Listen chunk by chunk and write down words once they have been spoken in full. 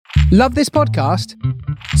Love this podcast?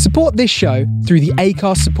 Support this show through the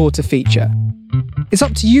Acast supporter feature. It's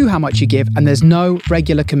up to you how much you give, and there's no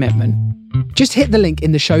regular commitment. Just hit the link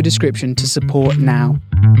in the show description to support now.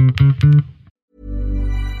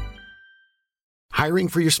 Hiring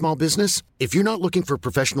for your small business? If you're not looking for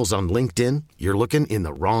professionals on LinkedIn, you're looking in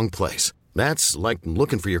the wrong place. That's like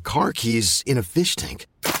looking for your car keys in a fish tank.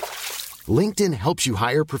 LinkedIn helps you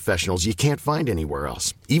hire professionals you can't find anywhere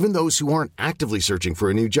else, even those who aren't actively searching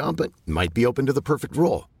for a new job but might be open to the perfect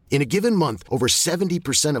role. In a given month, over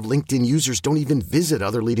 70% of LinkedIn users don't even visit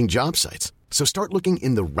other leading job sites. So start looking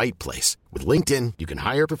in the right place. With LinkedIn, you can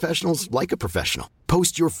hire professionals like a professional.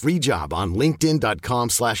 Post your free job on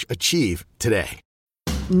linkedin.com/achieve today.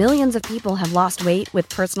 Millions of people have lost weight with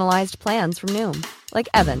personalized plans from Noom. Like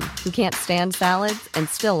Evan, who can't stand salads and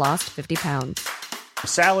still lost 50 pounds.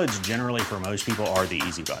 Salads generally for most people are the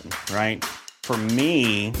easy button, right? For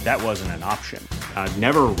me, that wasn't an option. I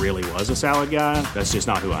never really was a salad guy. That's just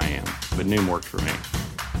not who I am. But Noom worked for me.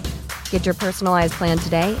 Get your personalized plan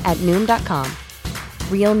today at Noom.com.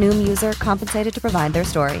 Real Noom user compensated to provide their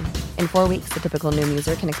story. In 4 weeks, the typical Noom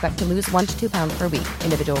user can expect to lose 1 to 2 pounds per week.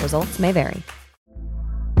 Individual results may vary.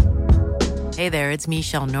 Hey there, it's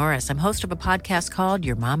Michelle Norris. I'm host of a podcast called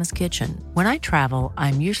Your Mama's Kitchen. When I travel,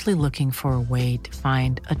 I'm usually looking for a way to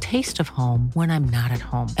find a taste of home when I'm not at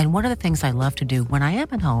home. And one of the things I love to do when I am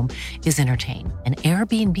at home is entertain. And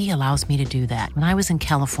Airbnb allows me to do that. When I was in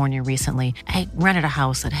California recently, I rented a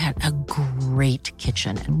house that had a great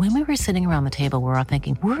kitchen. And when we were sitting around the table, we were all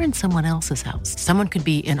thinking, we're in someone else's house. Someone could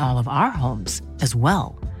be in all of our homes as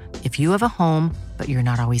well. If you have a home, but you're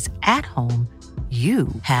not always at home,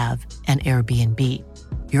 you have an Airbnb.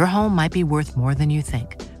 Your home might be worth more than you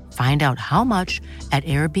think. Find out how much at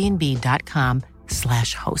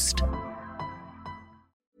airbnb.com/host.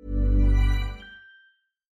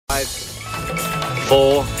 5,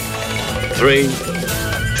 4, 3,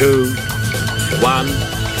 2, 1,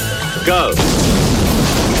 go.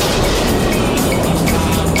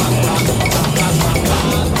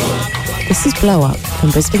 This is Blow Up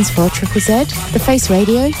from Brisbane's 4ZZZ, The Face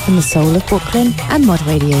Radio from the soul of Brooklyn, and Mod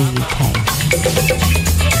Radio UK.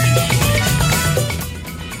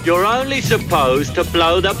 You're only supposed to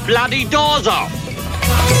blow the bloody doors off.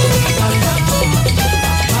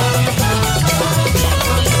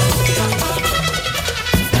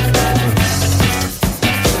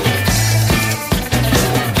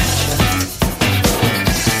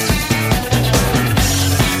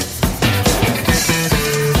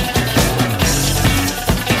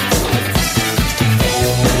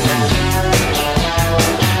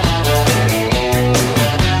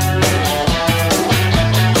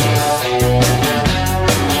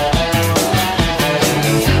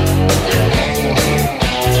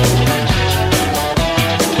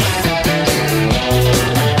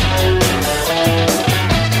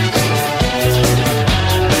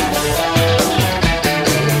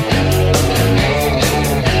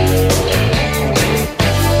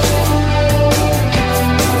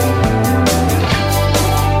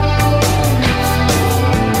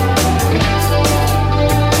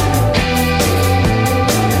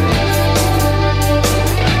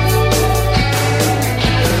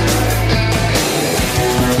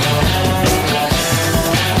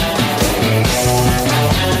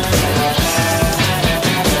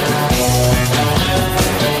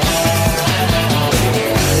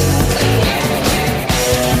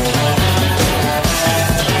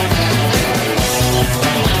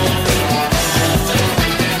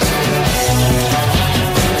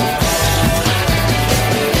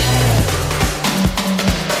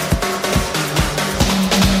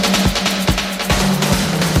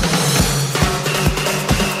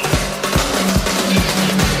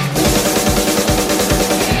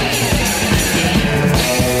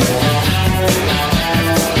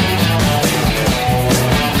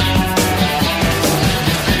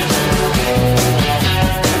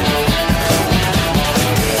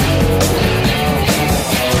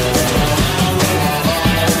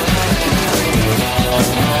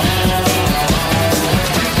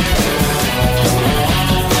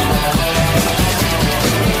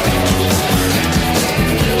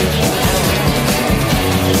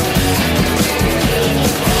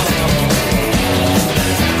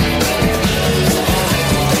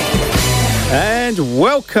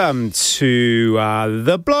 Welcome to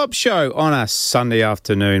the Blob Show on a Sunday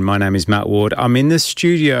afternoon. My name is Matt Ward. I'm in the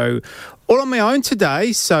studio all on my own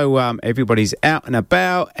today, so everybody's out and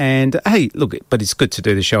about. And hey, look, but it's good to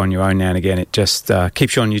do the show on your own now and again. It just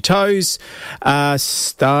keeps you on your toes.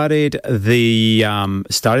 Started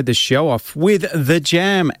the show off with The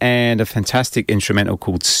Jam and a fantastic instrumental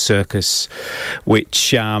called Circus,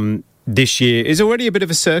 which this year is already a bit of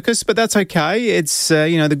a circus, but that's okay. It's,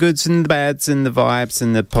 the goods and the bads and the vibes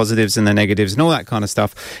and the positives and the negatives and all that kind of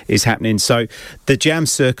stuff is happening. So The Jam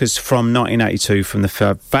Circus from 1982 from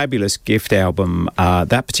the fabulous Gift album.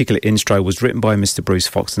 That particular intro was written by Mr. Bruce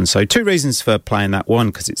Foxton. So 2 reasons for playing that. one,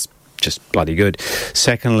 because it's just bloody good.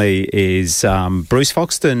 Secondly is Bruce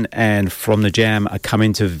Foxton and From The Jam are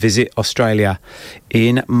coming to visit Australia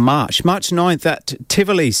in March 9th at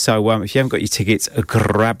Tivoli. So if you haven't got your tickets,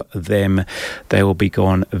 grab them. They will be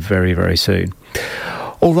gone very, very soon.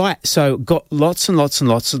 All right, so got lots and lots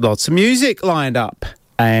of music lined up.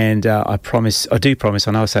 And I do promise,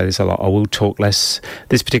 I know I say this a lot, I will talk less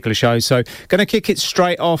this particular show. So going to kick it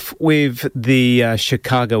straight off with the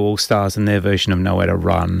Chicago All-Stars and their version of Nowhere to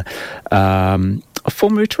Run. A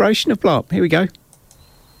former iteration of Blow Up. Here we go.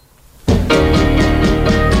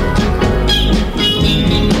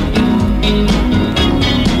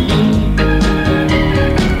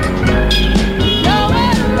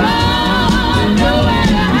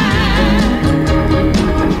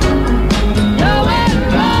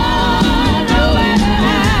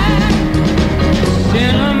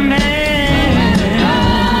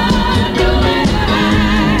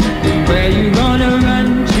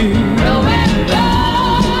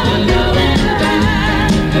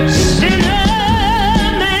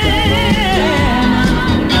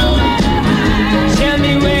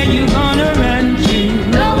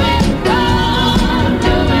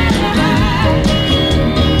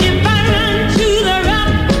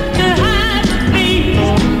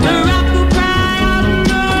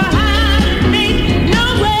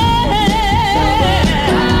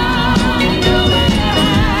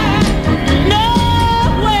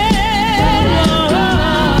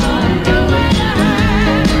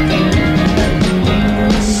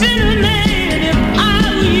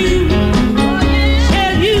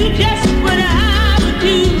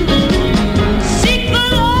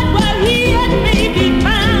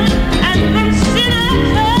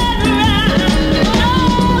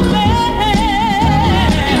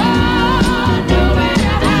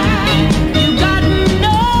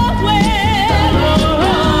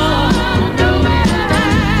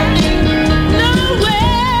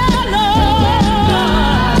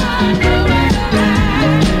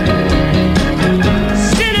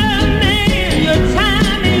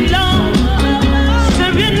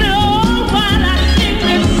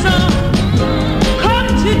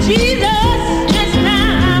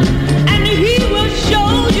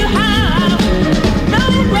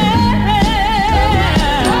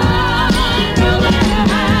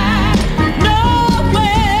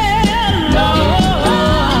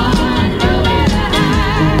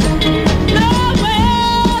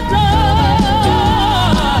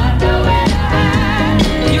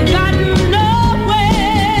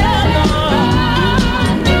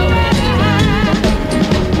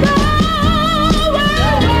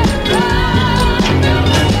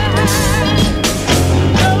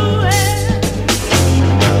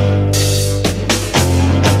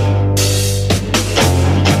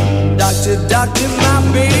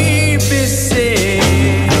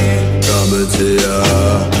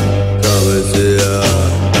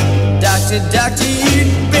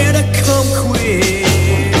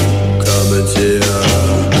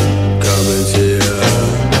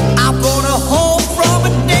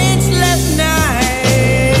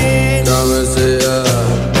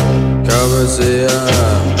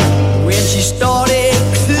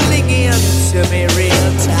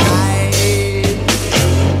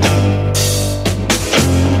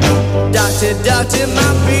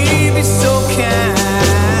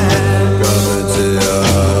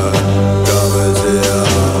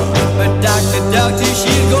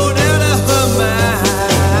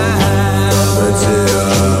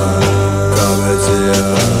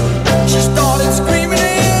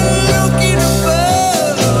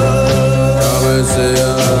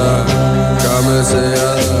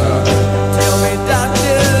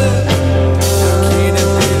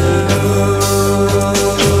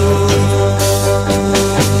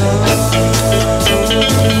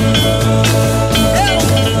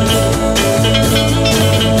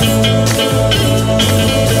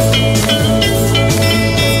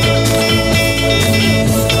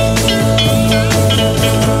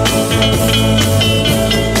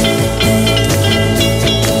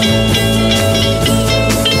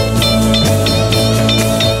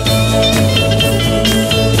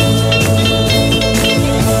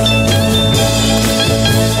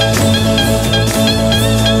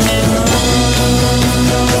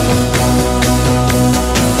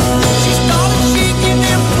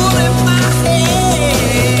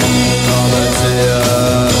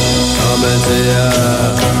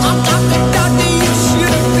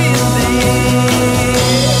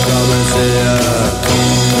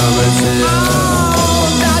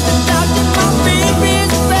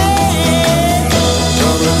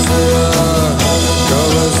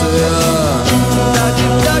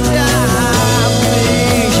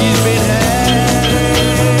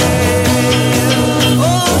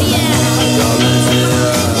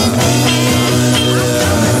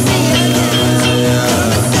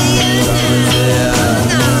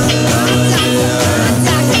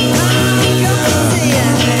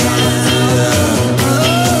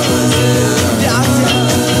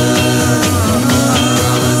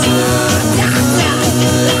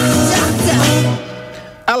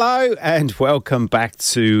 and welcome back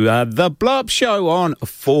to the Blow Up Show on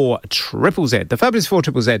 4ZZZ, the fabulous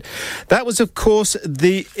 4ZZZ. That was, of course,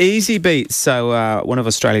 the Easy Beats, so one of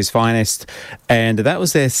Australia's finest, and that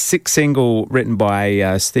was their sixth single written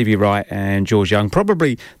by Stevie Wright and George Young.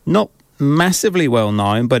 Probably not massively well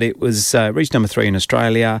known, but it was reached number 3 in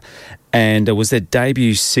Australia, and it was their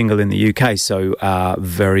debut single in the UK, so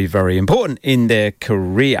very, very important in their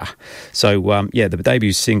career. So, the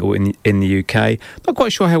debut single in the UK. Not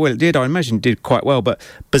quite sure how well it did. I imagine it did quite well, but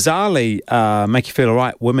bizarrely, Make You Feel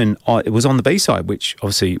Alright, Women, it was on the B-side, which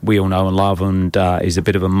obviously we all know and love, and is a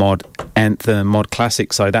bit of a mod anthem, mod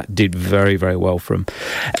classic, so that did very, very well for them.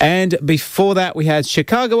 And before that, we had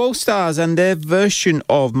Chicago All-Stars and their version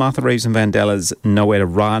of Martha Reeves and Vandella's Nowhere to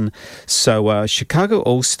Run. So, Chicago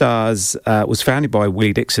All-Stars was founded by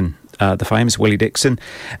Willie Dixon, the famous Willie Dixon,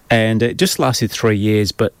 and it just lasted 3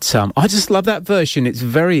 years, but I just love that version.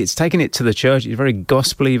 It's taking it to the church. It's very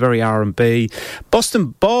gospelly, very R&B.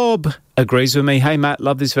 Boston Bob agrees with me. Hey, Matt,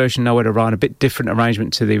 love this version, Nowhere to Run. A bit different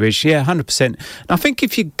arrangement to the original. Yeah, 100%. And I think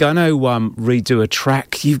if you're going to redo a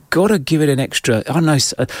track, you've got to give it an extra, I don't know,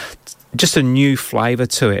 just a new flavour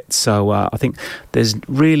to it. So I think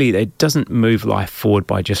it doesn't move life forward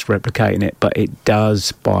by just replicating it, but it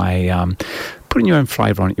does by putting your own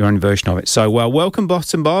flavour on it, your own version of it. So welcome,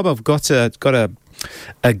 Boston Bob. I've got a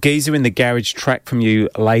geezer in the garage track from you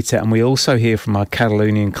later, and we also hear from our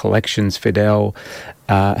Catalonian collections. Fidel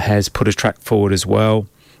has put a track forward as well.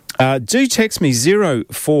 Do text me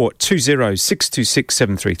 0420 626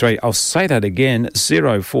 733. I'll say that again,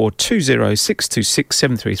 0420 626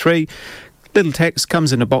 733. Little text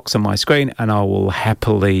comes in a box on my screen, and I will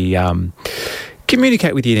happily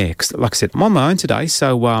communicate with you there. Because, like I said, I'm on my own today,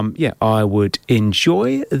 so I would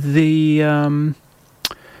enjoy the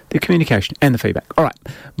communication and the feedback. All right,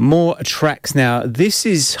 more tracks now. This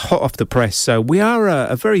is hot off the press, so we are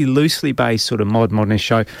a very loosely based sort of modernist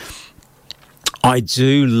show. I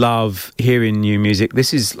do love hearing new music.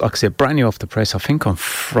 This is, like I said, brand new off the press, I think on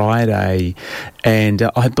Friday, and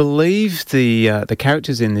I believe the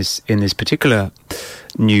characters in this particular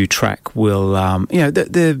new track will,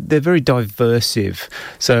 they're very diversive.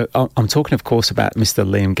 So I'm talking, of course, about Mr.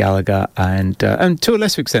 Liam Gallagher and to a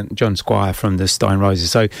lesser extent John Squire from the Stone Roses.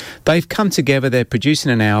 So they've come together. They're producing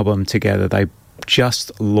an album together. They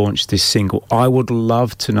just launched this single. I would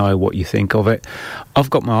love to know what you think of it. I've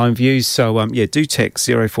got my own views, so do text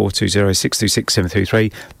 0420 626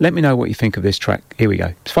 733. Let me know what you think of this track. Here we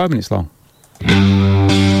go. It's 5 minutes long.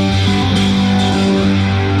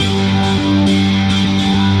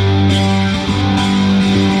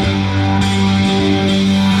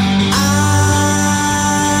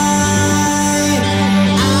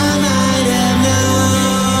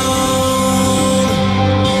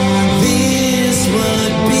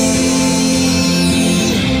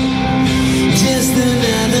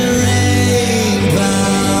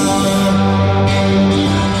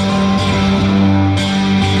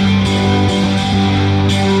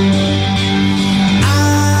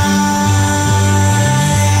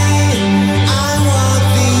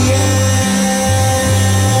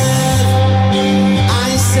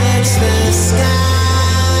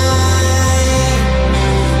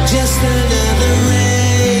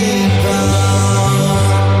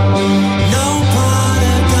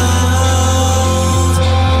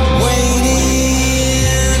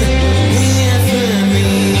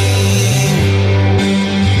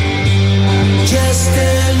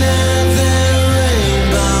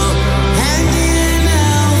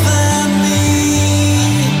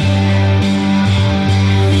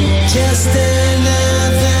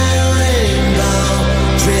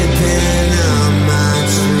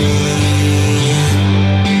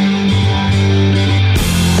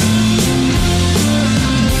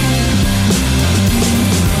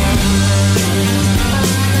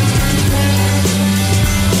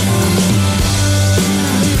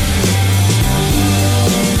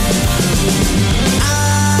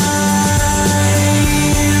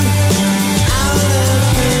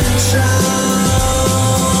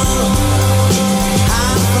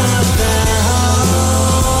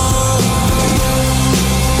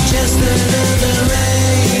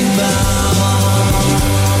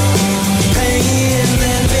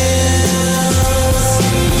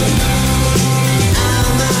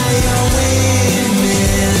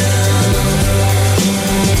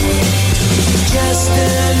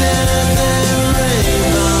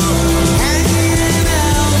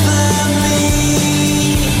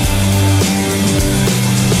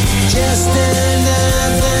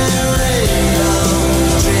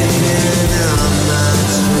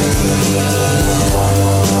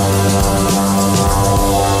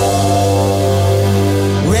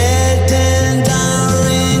 Red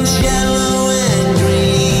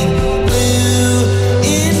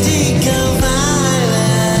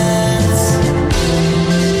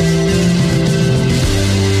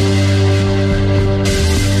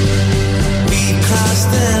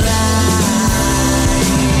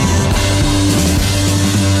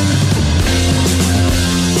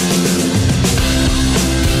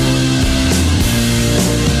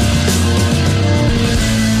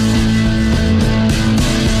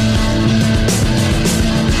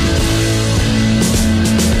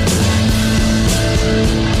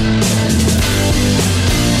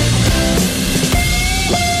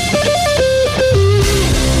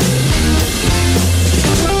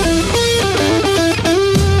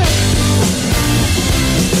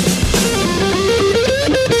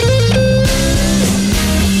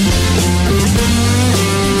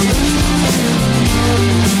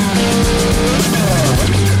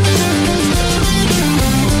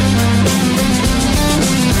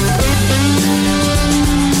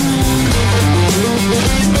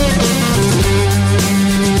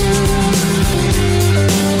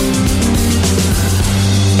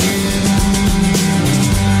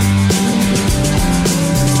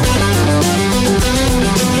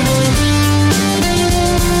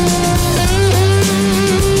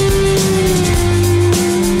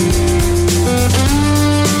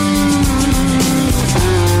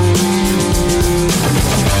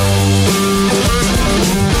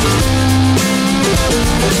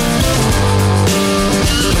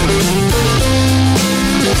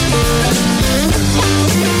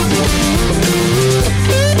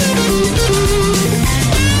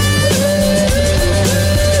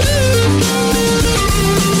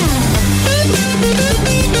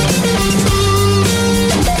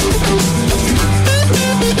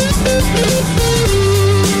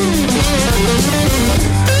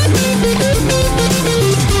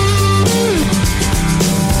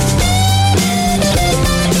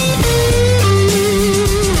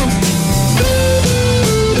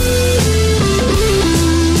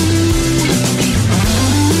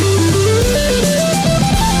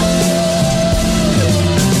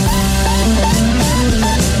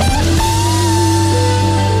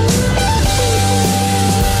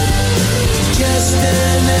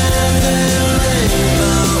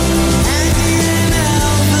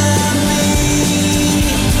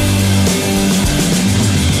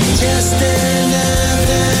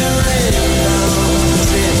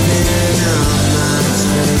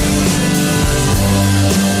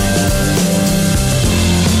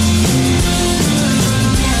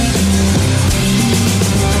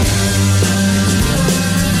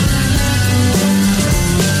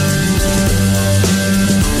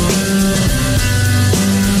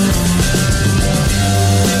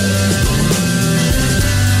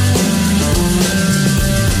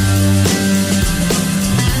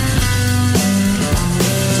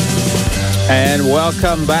And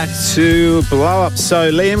welcome back to Blow Up.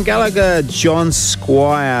 So Liam Gallagher, John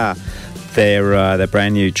Squire, their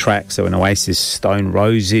brand new track, so an Oasis Stone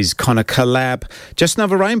Roses kind of collab. Just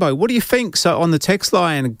Another Rainbow. What do you think? So on the text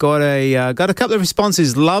line, got a couple of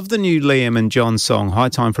responses. Love the new Liam and John song. High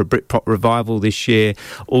time for a Britpop revival this year.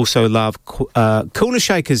 Also love Cooler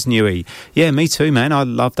Shakers newie. Yeah, me too, man. I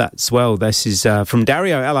love that as well. This is from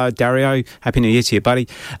Dario. Hello, Dario. Happy New Year to you, buddy.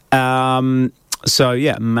 So,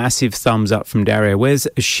 yeah, massive thumbs up from Dario. Where's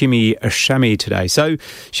Shimmy Shammy today? So,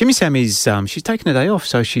 Shimmy Sammy's, she's taking a day off,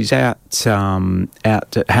 so she's out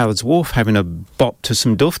at Howard's Wharf having a bop to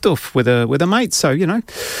some duff with a mate. So, you know,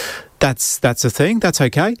 that's a thing. That's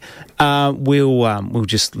okay. We'll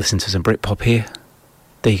just listen to some Britpop here.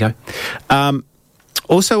 There you go.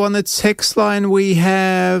 Also on the text line, we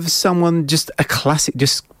have someone just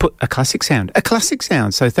put a classic sound. A classic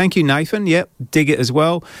sound. So thank you, Nathan. Yep, dig it as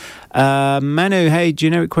well. Manu, hey,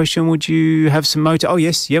 generic question. Would you have some Motown? Oh,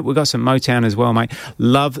 yes. Yep, we've got some Motown as well, mate.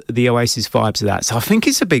 Love the Oasis vibes of that. So I think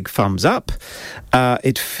it's a big thumbs up.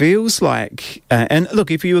 It feels like... and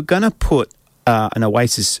look, if you were going to put an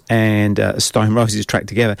Oasis and a Stone Roses track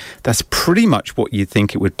together, that's pretty much what you'd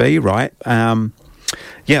think it would be, right?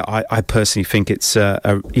 Yeah, I personally think it's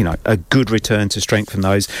a good return to strength from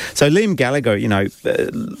those. So Liam Gallagher,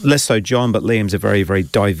 less so John, but Liam's a very, very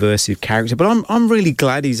diverse character. But I'm really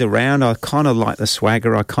glad he's around. I kind of like the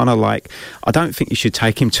swagger. I don't think you should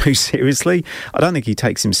take him too seriously. I don't think he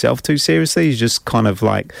takes himself too seriously. He's just kind of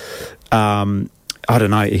like, I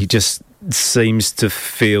don't know, he just seems to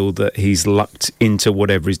feel that he's lucked into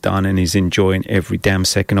whatever he's done and he's enjoying every damn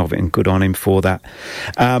second of it, and good on him for that.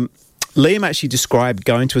 Liam actually described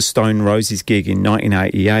going to a Stone Roses gig in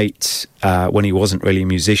 1988 when he wasn't really a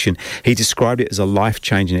musician. He described it as a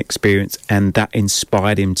life-changing experience, and that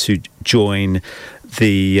inspired him to join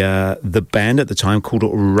the band at the time called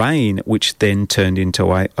Rain, which then turned into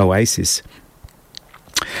Oasis.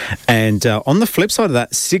 And on the flip side of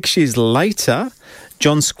that, 6 years later,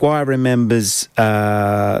 John Squire remembers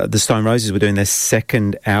the Stone Roses were doing their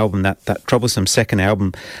second album, that troublesome second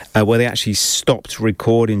album, where they actually stopped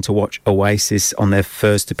recording to watch Oasis on their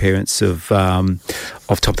first appearance of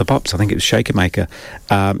Top the Pops. I think it was Shaker Maker.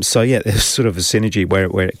 So yeah, there's sort of a synergy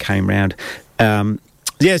where it came round.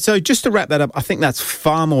 Yeah, so just to wrap that up, I think that's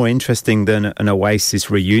far more interesting than an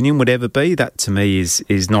Oasis reunion would ever be. That, to me,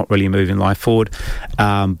 is not really moving life forward.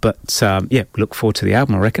 But look forward to the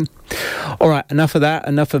album, I reckon. All right, enough of that,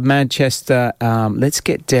 enough of Manchester. Let's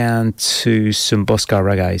get down to some Bosco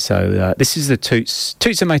reggae. So this is the Toots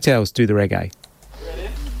and Maytals do the reggae. Ready?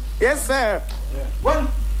 Yes, sir. Yeah. 1,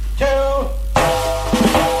 2...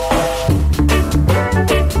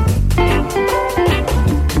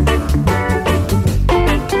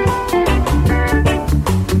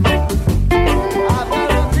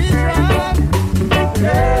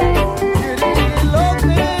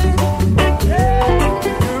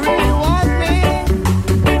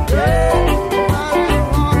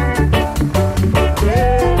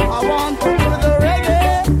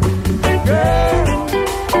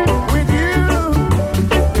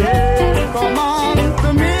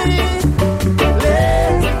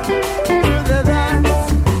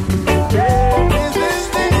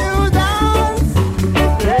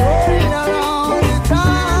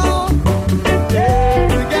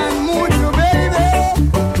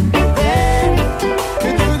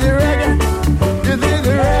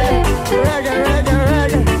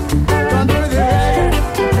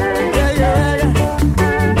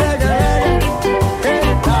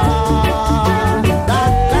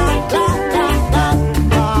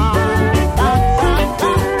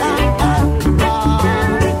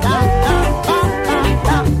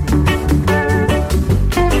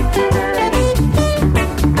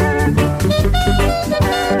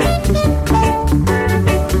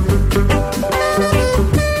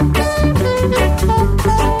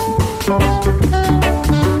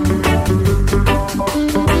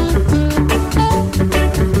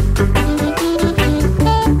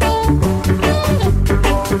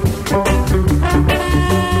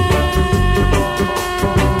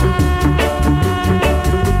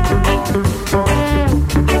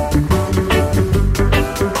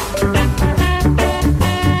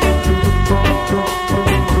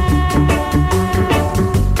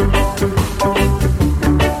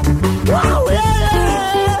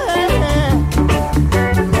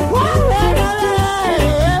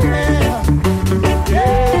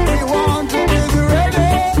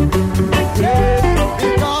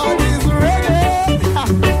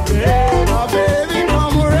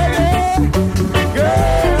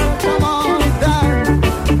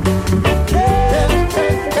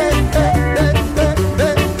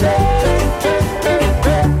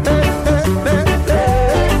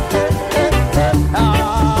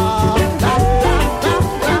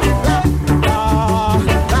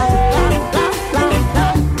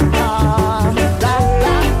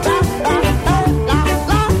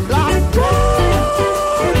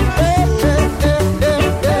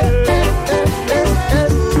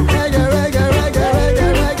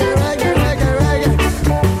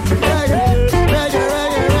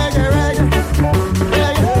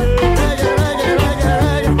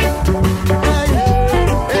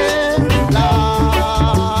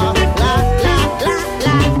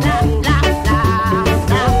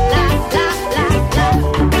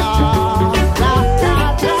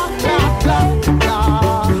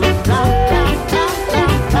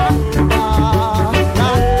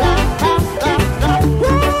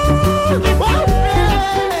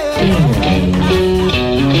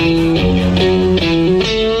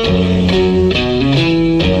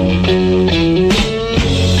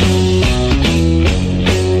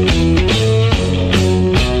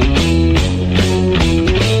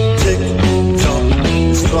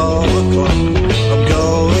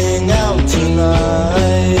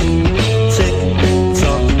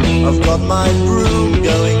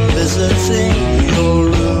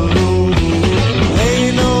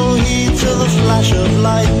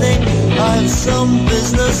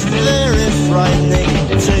 frightening.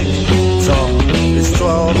 Tick tock, it's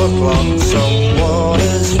 12 o'clock. Someone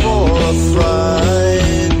is for a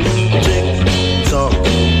fright. Tick tock,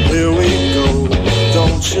 here we go.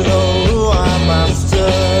 Don't you know who I'm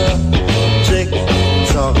after? Tick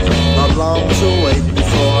tock, not long to wait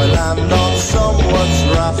before I land on someone's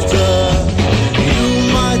rafter.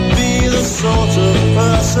 You might be the sort of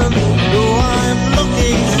person who I'm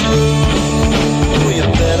looking through. You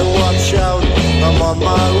better watch out, I'm on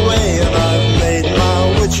my way and I've made my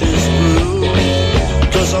witch's brew.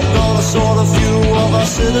 'Cause I'm gonna sort a few of our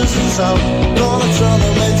citizens out, gonna turn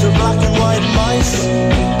them into black and white mice.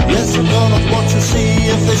 Yes, I'm gonna watch and see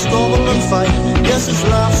if they stumble and fight. Yes, it's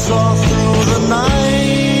laughs all through the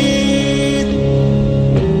night.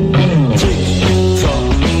 Tick tock,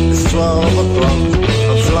 it's 12 o'clock,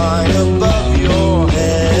 I'm flying above your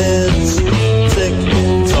heads. Tick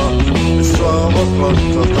tock, it's 12 o'clock,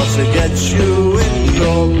 I've got to get you in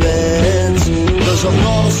your beds. 'Cause I'm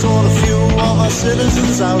gonna sort a few of our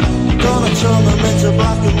citizens out, gonna turn them into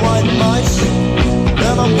black and white mice.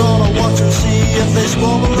 Then I'm gonna watch and see if they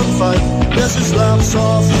squabble and fight. Yes, it's laughs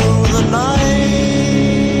all through the night.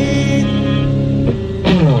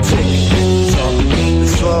 Tick tock,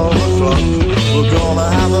 it's 12 o'clock, we're gonna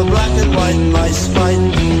have a black and white mice fight.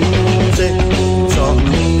 Tick tock,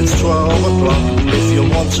 it's 12 o'clock, if you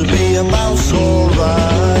want to be a mouse, alright.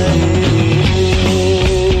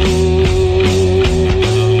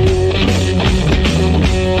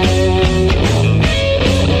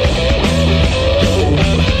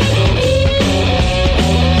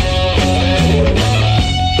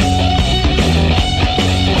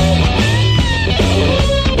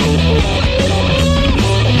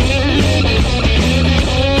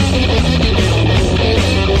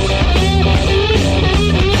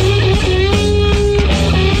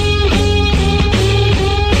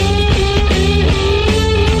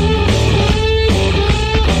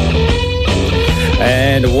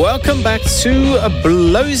 And welcome back to a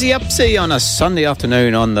Blowsy Upsy on a Sunday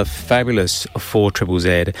afternoon on the fabulous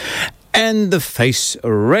 4ZZZ and the Face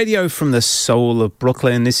Radio from the soul of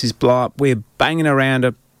Brooklyn. This is Blarp. We're banging around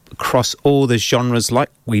across all the genres like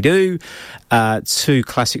we do. Two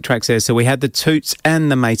classic tracks there. So we had the Toots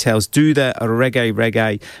and the Maytals do that reggae,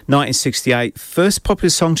 1968. First popular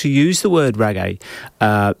song to use the word reggae,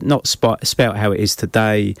 not spelt how it is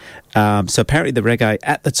today. So apparently the reggae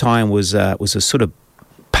at the time was a sort of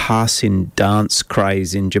passing dance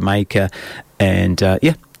craze in Jamaica, and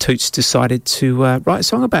Toots decided to write a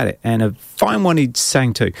song about it, and a fine one he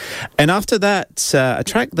sang to. And after that, a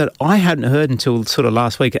track that I hadn't heard until sort of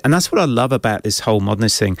last week, and that's what I love about this whole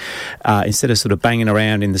modernist thing. Instead of sort of banging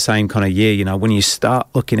around in the same kind of year, you know, when you start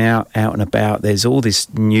looking out and about, there's all this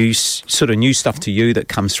new stuff to you that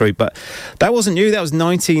comes through. But that wasn't new. That was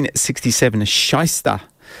 1967, Shyster.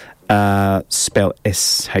 Spelled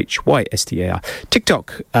Shyster.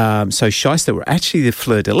 TikTok. So Shyster were actually the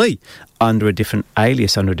Fleur de Lis under a different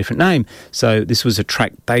alias, under a different name. So this was a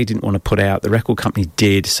track they didn't want to put out. The record company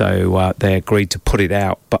did, so they agreed to put it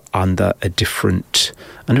out, but under a different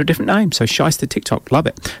name. So Shyster TikTok, love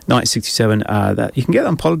it. 1967. That you can get it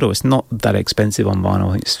on Polydor. It's not that expensive on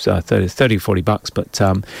vinyl. I think it's $30 or $40, but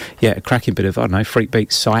a cracking bit of, I don't know, freak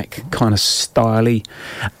beat, psych kind of styley.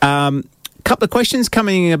 Couple of questions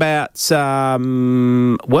coming about,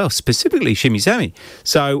 specifically Shimmy Sammy.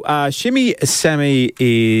 So Shimmy Sammy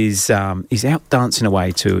is out dancing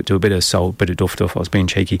away to a bit of soul, bit of duff. I was being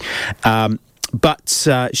cheeky. But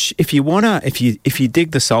if you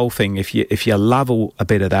dig the soul thing, if you love a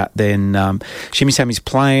bit of that, then Shimmy Sammy's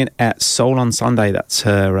playing at Soul on Sunday. That's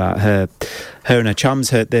her and her chums.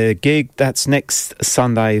 Their gig, that's next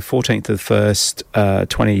Sunday, 14th of the 1st,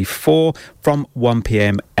 24, from 1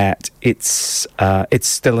 p.m. at It's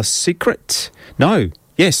Still a Secret.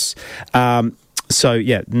 Yes. So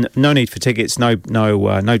yeah, no need for tickets, no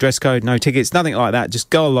dress code, no tickets, nothing like that. Just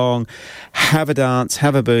go along, have a dance,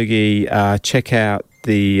 have a boogie. Check out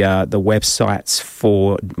the websites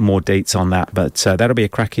for more deets on that. But that'll be a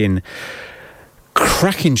cracking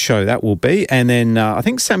show, that will be. And then I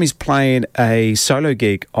think Sammy's playing a solo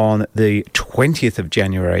gig on the 20th of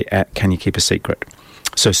January at Can You Keep a Secret.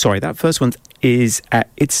 So sorry, that first one is at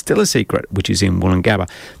It's Still a Secret, which is in Wollongabba.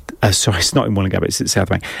 Sorry, it's not in Wollongabba, it's at South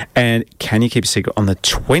Bank. And Can You Keep a Secret on the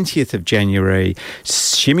 20th of January?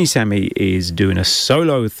 Shimmy Sammy is doing a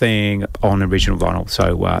solo thing on original vinyl.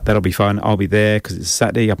 So that'll be fun. I'll be there because it's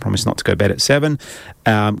Saturday. I promise not to go to bed at 7.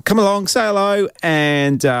 Come along, say hello,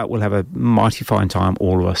 and we'll have a mighty fine time,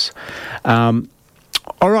 all of us.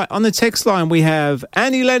 All right, on the text line we have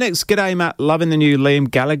Annie Lennox. G'day, Matt. Loving the new Liam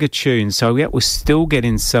Gallagher tune. So yeah, we're still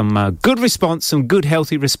getting some good response, some good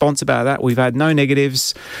healthy response about that. We've had no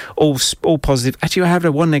negatives, all positive. Actually, I have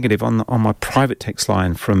had one negative on my private text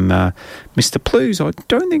line from Mr. Plews. I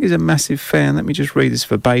don't think he's a massive fan. Let me just read this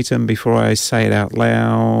verbatim before I say it out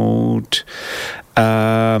loud.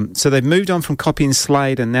 So they've moved on from copying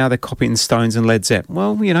Slade and now they're copying Stones and Led Zepp.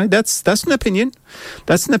 Well, you know, that's an opinion.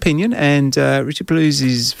 That's an opinion, and Richard Blues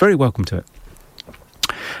is very welcome to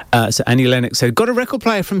it. So Annie Lennox said, got a record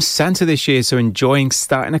player from Santa this year, so enjoying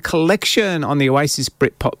starting a collection on the Oasis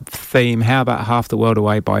Britpop theme. How about Half the World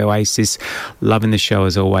Away by Oasis? Loving the show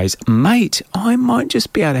as always. Mate, I might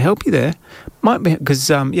just be able to help you there. Might be, because,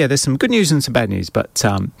 there's some good news and some bad news, but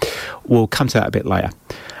we'll come to that a bit later.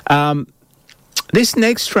 This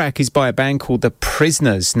next track is by a band called The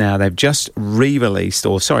Prisoners. Now, they've just they've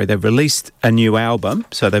released a new album.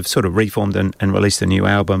 So they've sort of reformed and released a new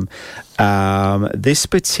album. This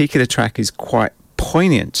particular track is quite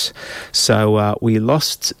poignant. So we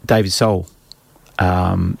lost David Soul,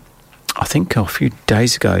 I think a few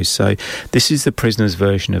days ago. So this is The Prisoners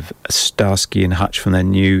version of Starsky and Hutch from their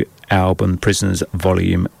new album, Prisoners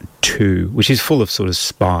Volume 2, which is full of sort of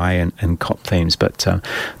spy and cop themes, but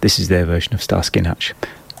this is their version of Starsky and Hutch.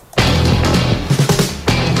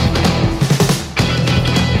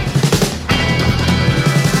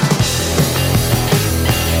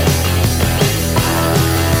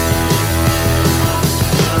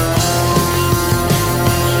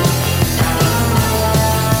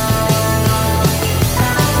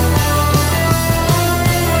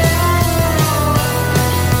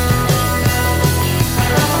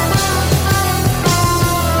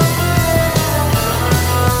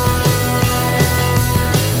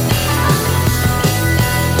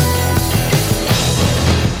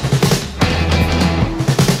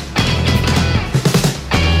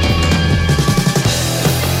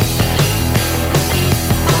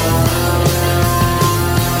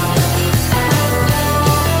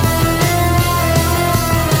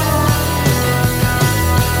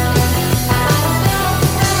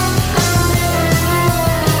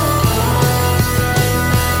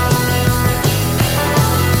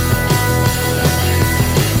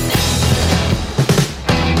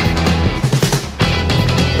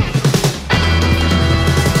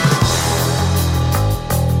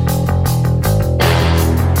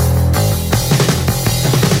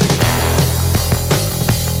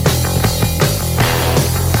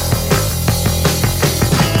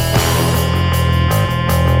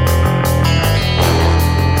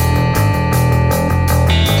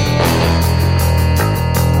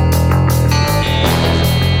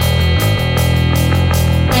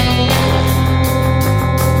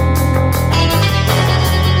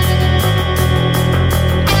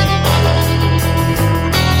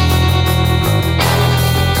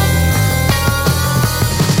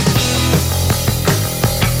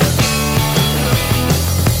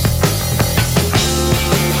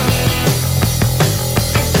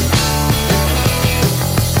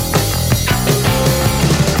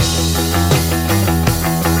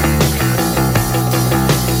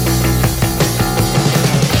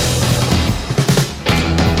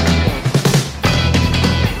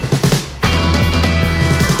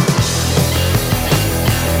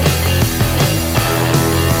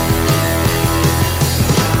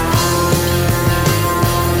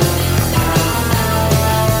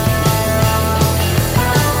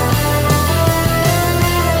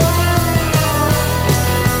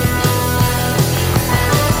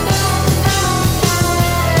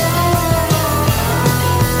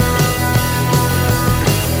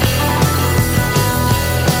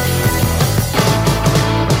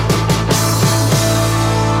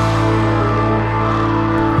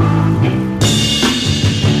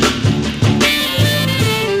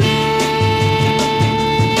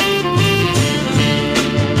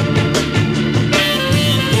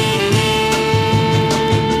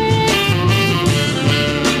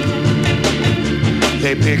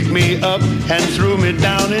 up and threw me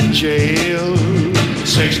down in jail.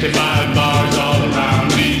 65 bars all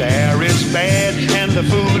around me. The air is bad and the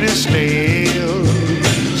food is stale.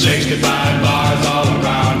 65 bars all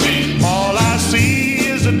around me. All I see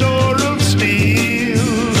is a door of steel.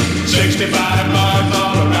 65 bars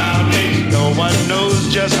all around me. No one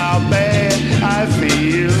knows just how bad I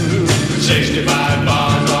feel. 65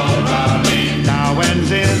 bars all around me. Now and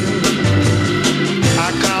then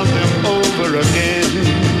I count them over again.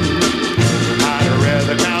 I'd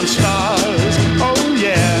rather count stars. Oh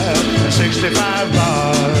yeah, 65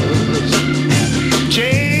 bars.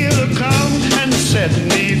 Jail come and set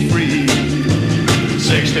me free.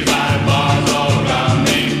 65 bars all around me.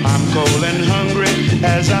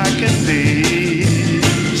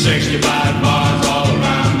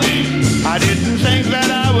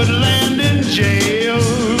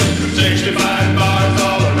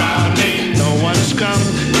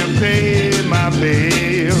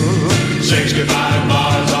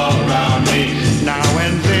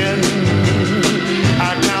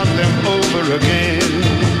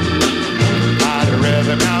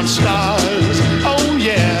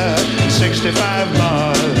 65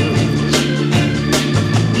 bars.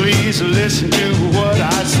 Please listen to what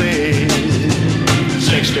I say.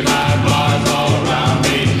 65 bars all around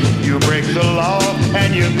me. You break the law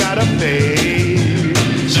and you gotta pay.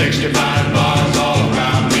 65 bars all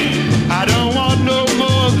around me. I don't want no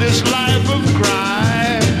more of this life of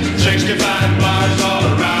crime. 65 bars all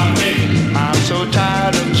around me. I'm so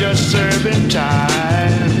tired of just serving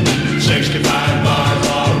time. 65 bars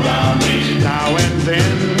all around me. Now and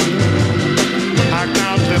then I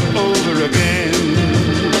count them over again.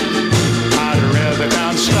 I'd rather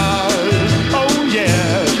count stars. Oh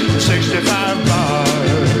yeah, 65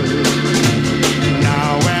 bars.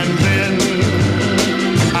 Now and then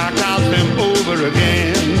I count them over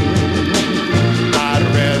again. I'd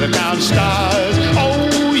rather count stars.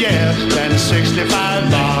 Oh yeah, than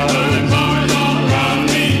 65 bars.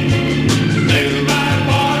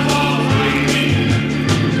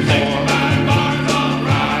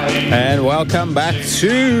 And welcome back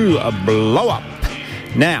to a Blow Up.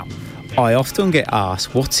 Now, I often get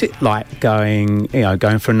asked, what's it like going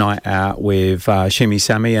for a night out with Shimmy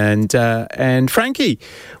Sammy and Frankie?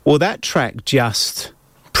 Well, that track just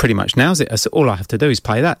pretty much nails it. So all I have to do is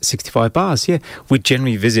play that 65 bars. Yeah, we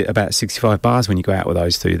generally visit about 65 bars when you go out with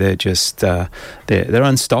those two. They're just they're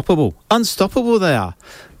unstoppable. Unstoppable they are.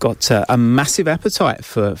 Got a massive appetite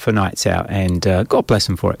for nights out, and God bless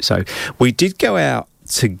them for it. So we did go out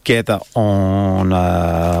together on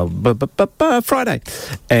Friday,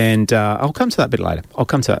 and I'll come to that a bit later.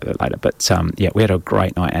 But yeah, we had a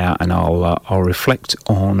great night out, and I'll reflect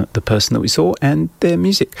on the person that we saw and their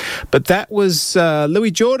music. But that was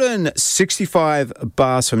Louis Jordan, 65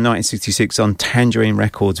 bars from 1966 on Tangerine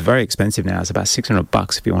Records. Very expensive now. It's about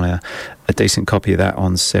 $600 if you want a decent copy of that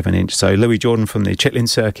on 7-inch. So Louis Jordan from the Chitlin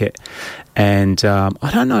circuit, and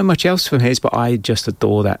I don't know much else from his, but I just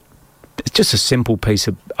adore that. It's just a simple piece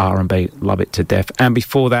of R&B. Love it to death. And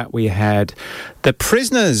before that, we had The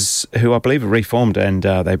Prisoners, who I believe are reformed, and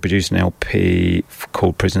they produced an LP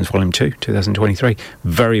called Prisoners Volume 2, 2023.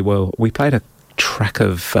 Very well. We played a track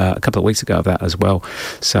of a couple of weeks ago of that as well.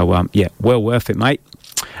 So, yeah, well worth it, mate.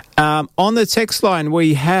 On the text line,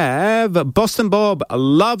 we have Boston Bob,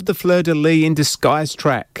 love the Fleur de Lis in Disguise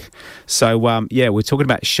track. So, yeah, we're talking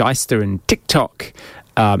about Shyster and TikTok.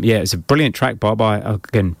 Yeah, it's a brilliant track, Bob.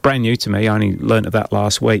 Again, brand new to me. I only learnt of that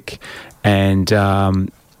last week. And,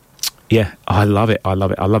 yeah, I love it.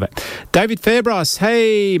 David Fairbrass,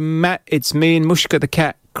 hey, Matt, it's me and Mushka the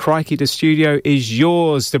cat. Crikey, the studio is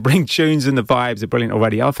yours to bring tunes, and the vibes are brilliant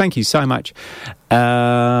already. Oh, thank you so much.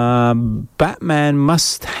 Batman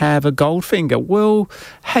must have a Goldfinger. Well,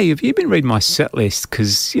 hey, have you been reading my set list?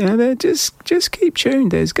 Because, you know, they're just keep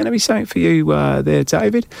tuned. There's going to be something for you there,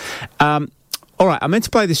 David. All right, I meant to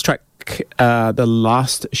play this track the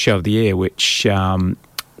last show of the year, which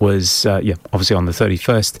was, obviously on the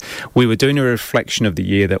 31st. We were doing a reflection of the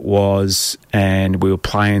year that was, and we were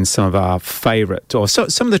playing some of our favourite, or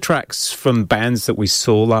some of the tracks from bands that we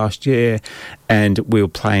saw last year, and we were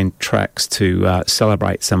playing tracks to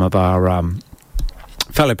celebrate some of our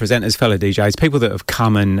fellow presenters, fellow DJs, people that have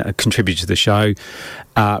come and contributed to the show.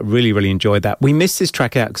 Really, really enjoyed that. We missed this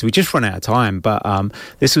track out because we just run out of time, but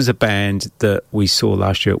this was a band that we saw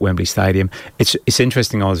last year at Wembley Stadium. It's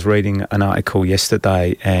interesting, I was reading an article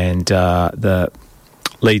yesterday, and the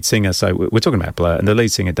lead singer, so we're talking about Blur, and the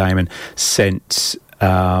lead singer, Damon, sent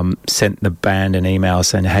the band an email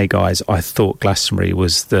saying, hey guys, I thought Glastonbury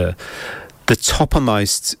was the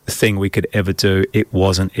toppermost thing we could ever do. It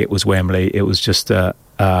wasn't. It was Wembley. It was just a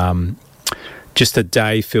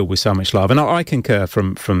day filled with so much love. And I concur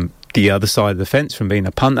from the other side of the fence, from being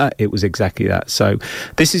a punter. It was exactly that. So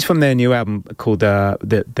this is from their new album called,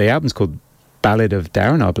 the album's called Ballad of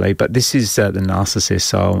Darren, I believe, but this is The Narcissist.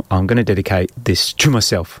 So I'm going to dedicate this to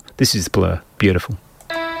myself. This is Blur. Beautiful.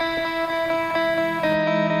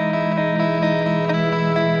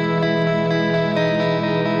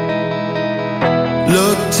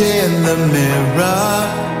 Looked in the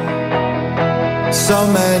mirror, so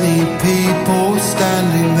many people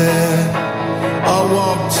standing there. I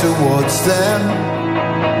walked towards them,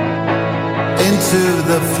 into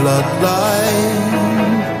the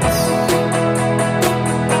floodlights.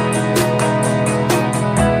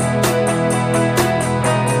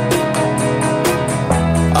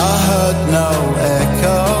 I heard no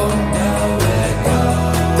echo,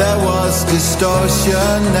 there was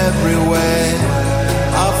distortion everywhere.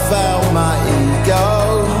 I felt my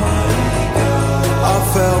ego, I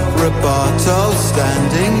felt Roberto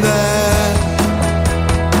standing there.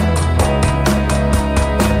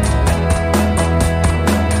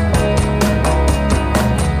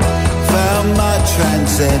 Found my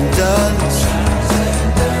transcendence,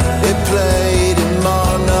 it played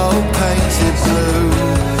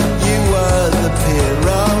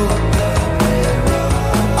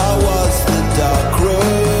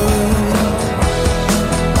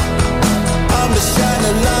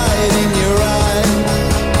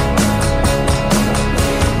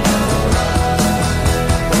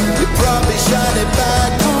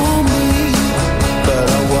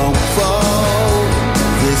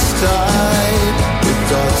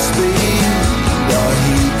Godspeed, a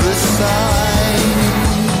heedless sign.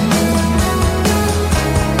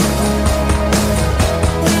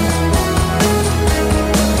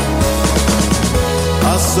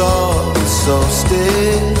 I saw the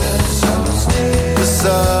solstice, the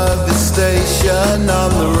service station on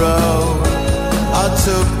the road. I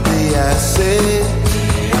took the acid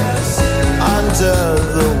under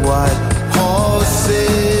the white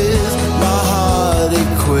horses. My heart it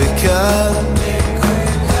quicker.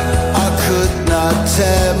 I could not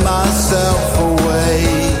tear myself away.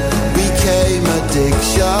 Became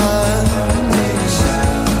addiction.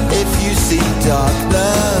 If you see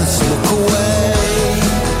darkness, look away.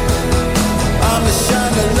 I'ma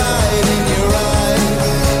shine a light in your eyes.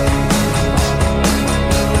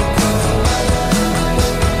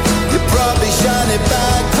 You probably shine it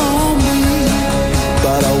back on me,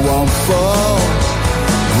 but I won't fall.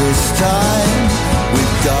 This time,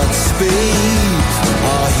 with Godspeed,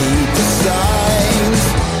 I'll heed the signs.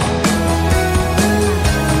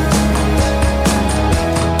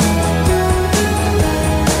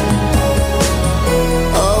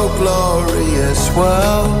 Oh, glorious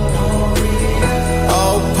world.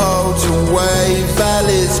 Oh, potent wave,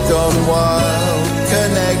 valleys gone wild.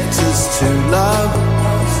 Connect us to love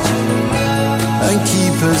and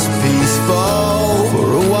keep us peaceful for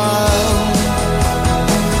a while.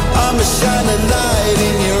 I'ma shine a light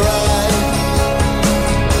in your eye.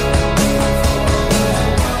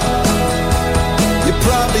 You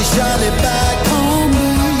probably shine it back on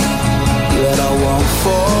me, but I won't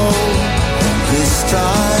fall. This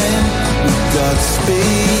time, with Godspeed.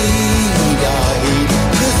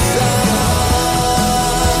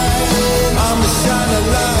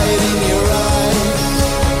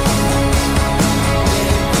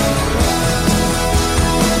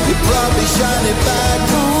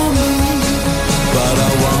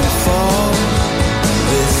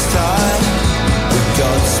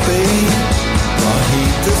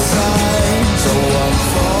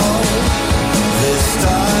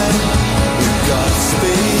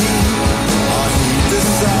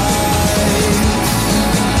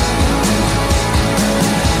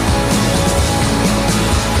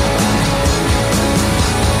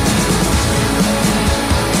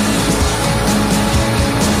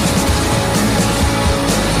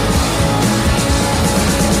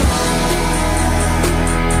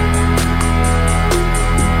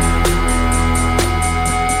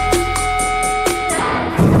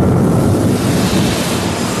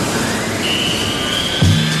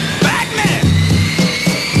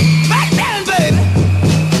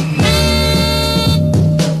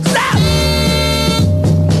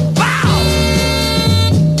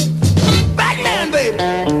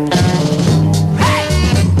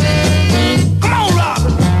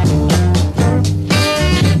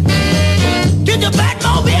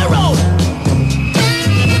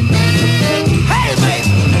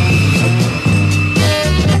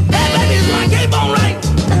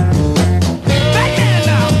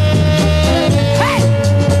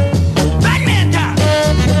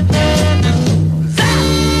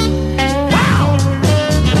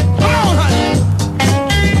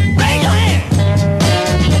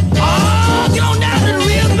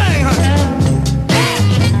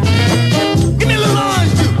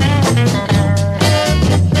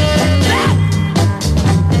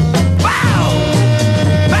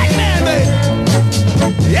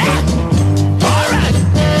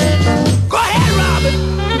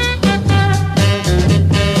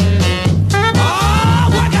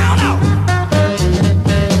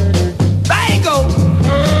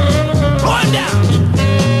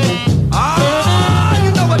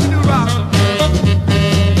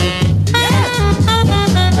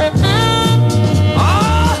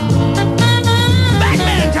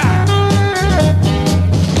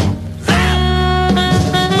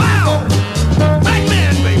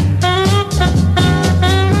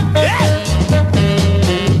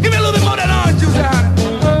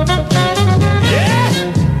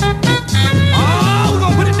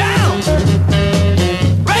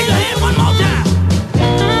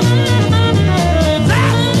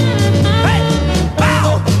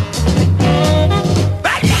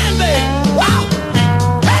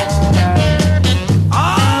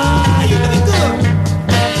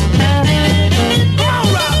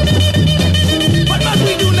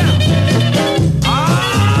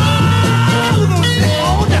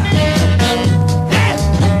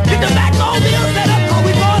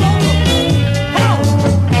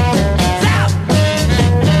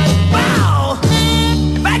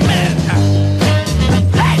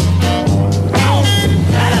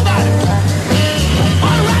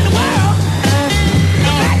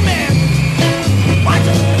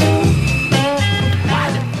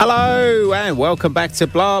 and welcome back to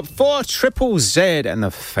Blow Up for Triple Z and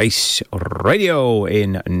the Face Radio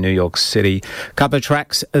in New York City. Couple of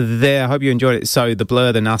tracks there. I hope you enjoyed it. So, The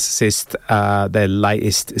Blur, The Narcissist, their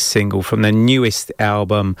latest single from their newest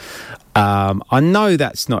album. I know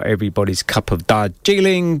that's not everybody's cup of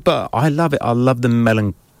Darjeeling, but I love it. I love the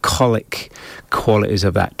melancholic qualities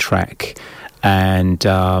of that track. And,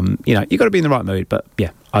 you know, you got to be in the right mood, but yeah,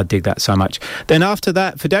 I dig that so much. Then after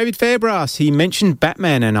that, for David Fairbrass, he mentioned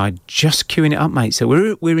Batman, and I just queuing it up, mate. So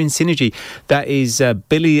we're in synergy. That is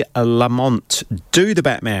Billy Lamont, Do the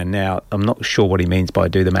Batman. Now, I'm not sure what he means by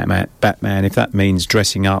Do the Batman, if that means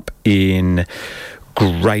dressing up in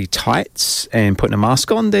grey tights and putting a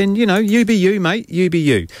mask on, then, you know, you be you, mate, you be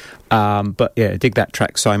you. But yeah, I dig that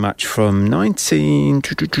track so much from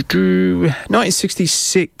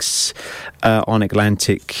 1966 on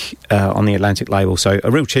Atlantic, on the Atlantic label. So a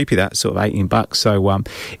real cheapie, that sort of $18. So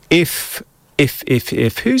if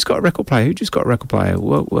who's got a record player? Who just got a record player?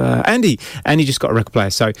 Well, Andy just got a record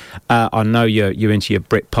player. So I know you're into your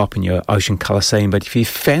Britpop and your Ocean Colour scene, but if you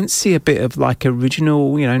fancy a bit of like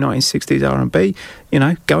original, you know, 1960s R&B, you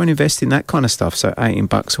know, go and invest in that kind of stuff. So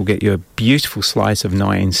 $18 will get you a beautiful slice of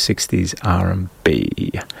 1960s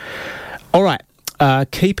R&B. All right.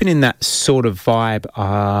 Keeping in that sort of vibe,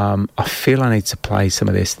 I feel I need to play some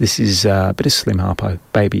of this. This is a bit of Slim Harpo,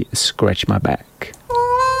 Baby Scratch My Back.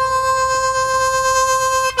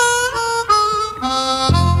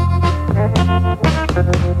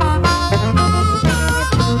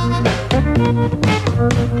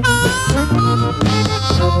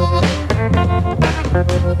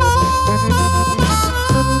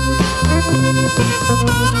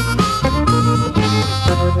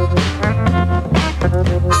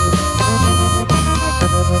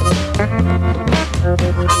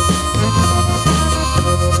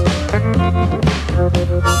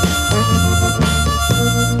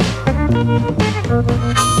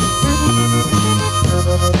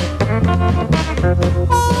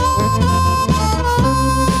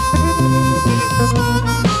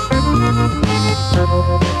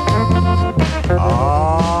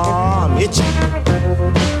 I'm itchy,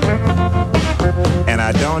 and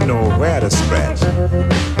I don't know where to scratch.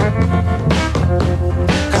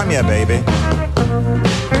 Come here, baby.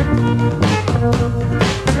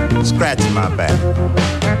 Scratch my back.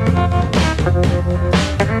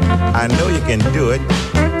 I know you can do it,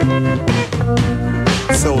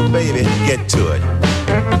 so baby, get to it.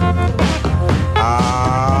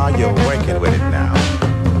 You're working with it now.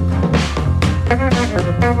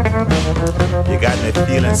 You got me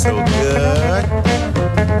feeling so good.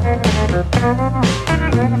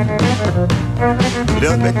 A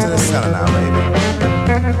little bit to the center now, baby.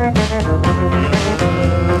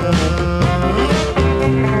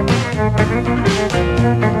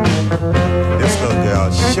 This little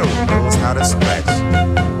girl sure knows how to scratch.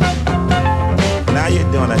 Now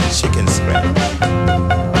you're doing a chicken scratch.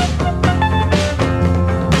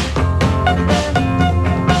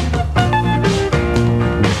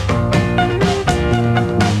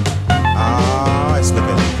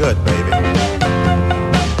 Good, baby.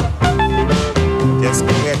 Just go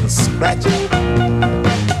ahead and scratch it.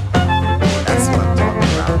 That's what I'm talking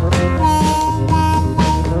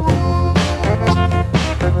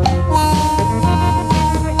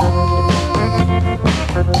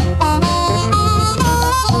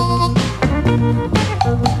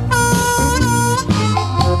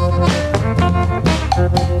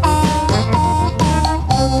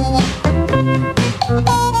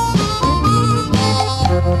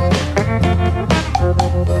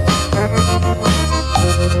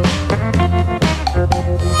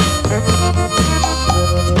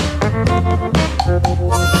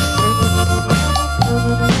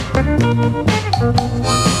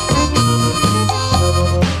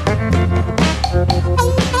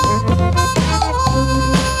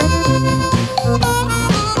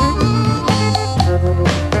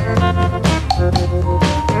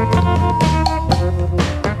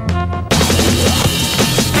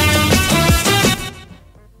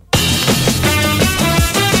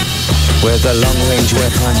Whether long-range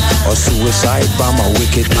weapon or suicide bomb, a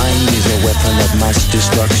wicked mind is a weapon of mass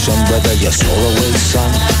destruction. Whether you're Solarway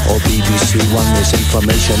Sun or BBC One,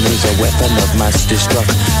 misinformation is a weapon of mass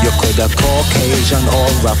destruction. You could have Caucasian or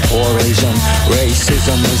a poor Asian.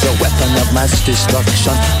 Racism is a weapon of mass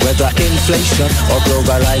destruction. Whether inflation or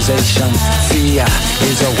globalization, fear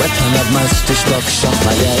is a weapon of mass destruction.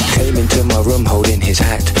 My dad came into my room holding his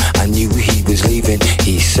hat. I knew he was leaving.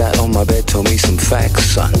 He sat on my bed, told me some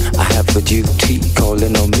facts, son. I have a duty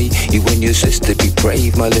calling on me. You and your sister, be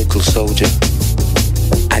brave, my little soldier.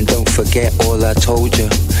 And don't forget all I told you.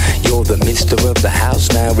 You're the mister of the house,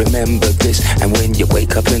 now remember this. And when you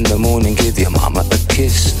wake up in the morning, give your mama a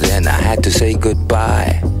kiss. Then I had to say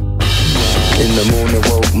goodbye. In the morning,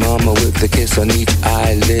 woke mama with a kiss on each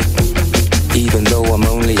eyelid. Even though I'm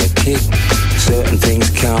only a kid, certain things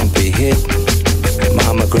can't be hid.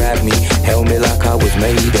 Mama grabbed me, held me like I was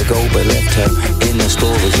made to go, but left her in the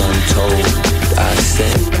stories untold. I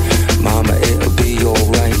said, Mama, it'll be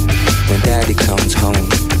alright when Daddy comes home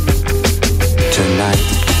tonight.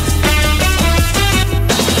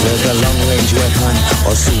 Whether long-range weapon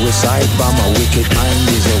or suicide bomb, a wicked mind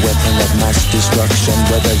is a weapon of mass destruction.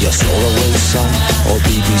 Whether you're Solarway Sun or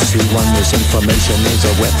BBC One, misinformation is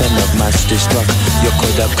a weapon of mass destruction. You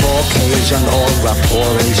could have Caucasian or a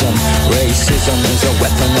poor Asian. Racism is a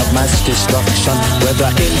weapon of mass destruction.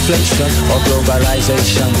 Whether inflation or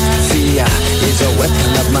globalization, fear is a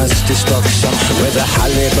weapon of mass destruction. Whether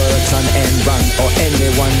Halliburton, Enron or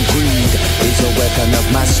anyone, greed is a weapon of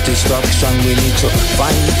mass destruction. We need to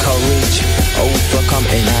find courage, overcome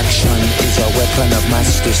inaction is a weapon of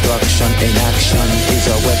mass destruction. Inaction is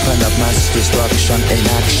a weapon of mass destruction.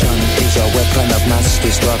 Inaction is a weapon of mass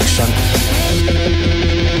destruction.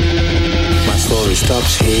 My story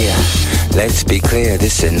stops here. Let's be clear,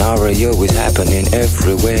 this scenario is happening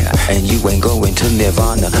everywhere. And you ain't going to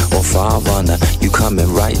Nirvana or Farvana. You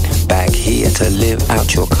coming right back here to live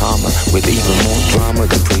out your karma with even more drama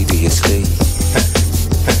than previously.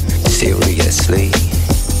 Seriously.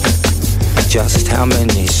 Just how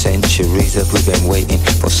many centuries have we been waiting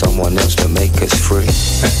for someone else to make us free?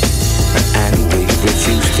 And we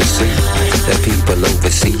refuse to see that people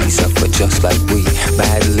overseas suffer just like we.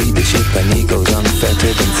 Bad leadership and egos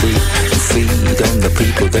unfettered and free to feed on the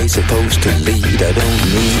people they supposed to lead. I don't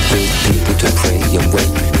need good people to pray and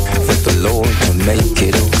wait for the Lord to make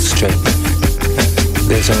it all straight.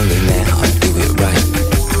 There's only now, do it right,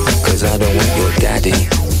 'cause I don't want your daddy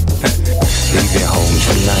leaving home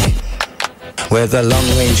tonight. Whether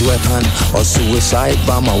long-range weapon or suicide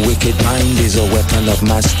bomb, a wicked mind is a weapon of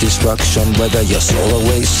mass destruction. Whether you're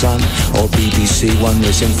Solarway Sun or BBC One,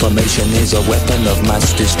 misinformation is a weapon of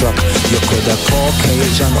mass destruction. You could have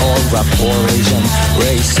Caucasian or a poor Asian.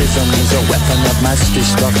 Racism is a weapon of mass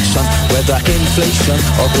destruction. Whether inflation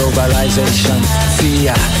or globalization,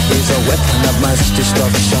 fear is a weapon of mass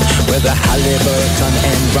destruction. Whether Halliburton,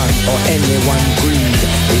 Enron or anyone, greed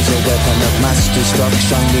is a weapon of mass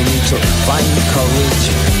destruction. We need to find courage,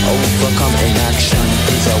 overcome inaction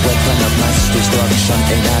is a weapon of mass destruction.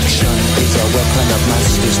 Inaction is a weapon of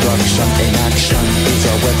mass destruction. Inaction is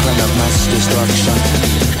a weapon of mass destruction.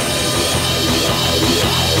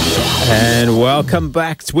 And welcome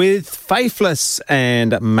back with Faithless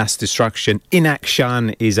and Mass Destruction.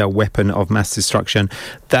 Inaction is a weapon of mass destruction.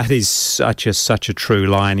 That is such a true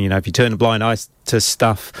line. You know, if you turn a blind eye to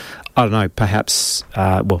stuff, I don't know, perhaps,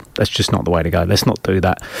 well, that's just not the way to go. Let's not do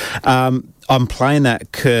that. I'm playing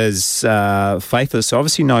that because Faithless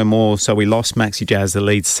obviously no more. So we lost Maxi Jazz, the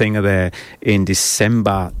lead singer there, in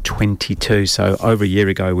December 22. So over a year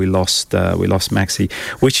ago, we lost Maxi,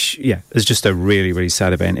 which is just a really, really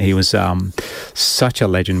sad event. He was such a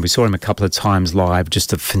legend. We saw him a couple of times live.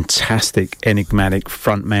 Just a fantastic, enigmatic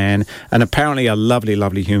frontman, and apparently a lovely,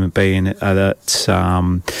 lovely human being that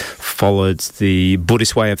followed the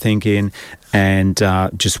Buddhist way of thinking and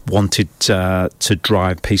just wanted to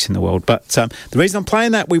drive peace in the world. But the reason I'm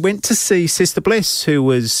playing that, we went to see Sister Bliss, who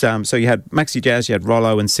was, so you had Maxi Jazz, you had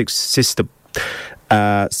Rollo and Sister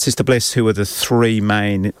Bliss, who were the three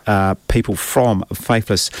main people from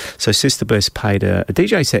Faithless. So Sister Bliss played a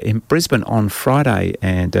DJ set in Brisbane on Friday,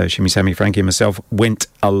 and Shimmy, Sammy, Frankie and myself went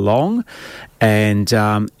along. And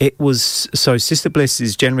it was, so Sister Bliss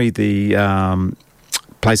is generally the...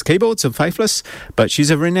 plays keyboards of Faithless, but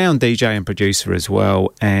she's a renowned DJ and producer as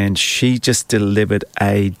well, and she just delivered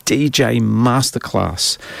a DJ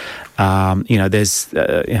masterclass. There's,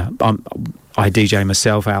 I DJ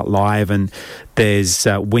myself out live, and there's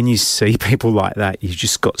when you see people like that, you've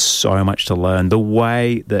just got so much to learn. The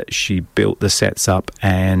way that she built the sets up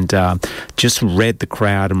and just read the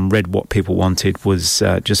crowd and read what people wanted was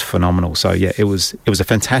just phenomenal. So yeah, it was a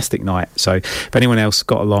fantastic night. So if anyone else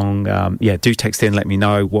got along, do text in, let me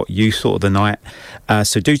know what you thought of the night.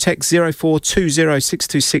 So do text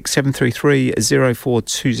 0420626733,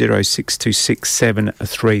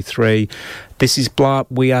 0420626733. This is Blah.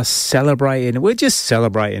 We are celebrating. We're just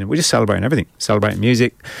celebrating. We're just celebrating everything. Celebrating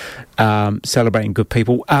music, celebrating good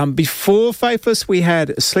people. Before Faithless, we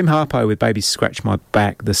had Slim Harpo with Baby Scratch My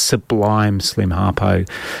Back, the sublime Slim Harpo,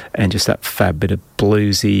 and just that fab bit of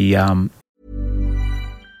bluesy...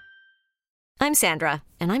 I'm Sandra,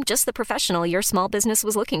 and I'm just the professional your small business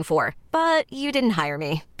was looking for. But you didn't hire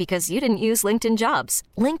me because you didn't use LinkedIn Jobs.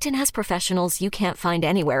 LinkedIn has professionals you can't find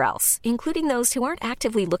anywhere else, including those who aren't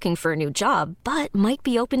actively looking for a new job, but might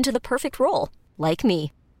be open to the perfect role, like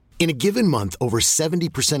me. In a given month, over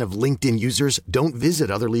 70% of LinkedIn users don't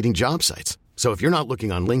visit other leading job sites. So if you're not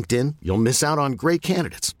looking on LinkedIn, you'll miss out on great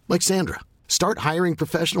candidates like Sandra. Start hiring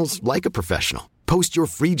professionals like a professional. Post your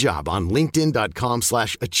free job on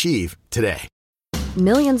linkedin.com/achieve today.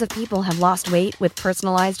 Millions of people have lost weight with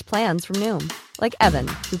personalized plans from Noom. Like Evan,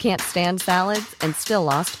 who can't stand salads and still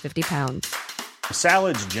lost 50 pounds.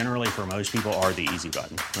 Salads generally for most people are the easy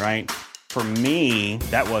button, right? For me,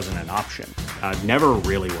 that wasn't an option. I never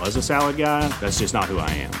really was a salad guy. That's just not who I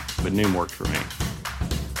am. But Noom worked for me.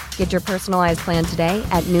 Get your personalized plan today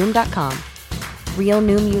at Noom.com. Real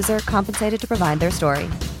Noom user compensated to provide their story.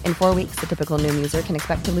 In 4 weeks, the typical Noom user can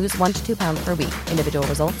expect to lose 1 to 2 pounds per week. Individual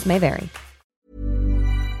results may vary.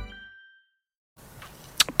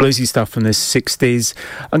 Bluesy stuff from the 60s.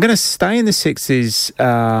 I'm going to stay in the 60s,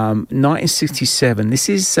 1967. This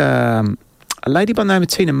is a lady by the name of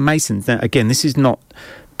Tina Mason. Now, again, this is not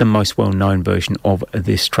the most well-known version of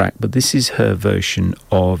this track, but this is her version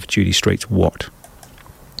of Judy Street's What?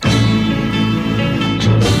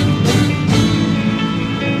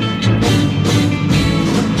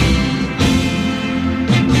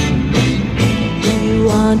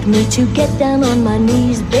 Want me to get down on my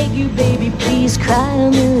knees, beg you, baby, please cry a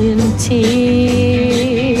million tears?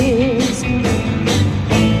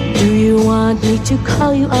 Do you want me to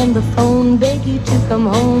call you on the phone, beg you to come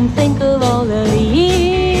home, think of all the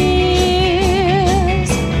years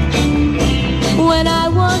when I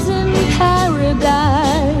was in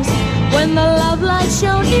paradise, when the love light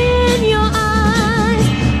shone in your eyes?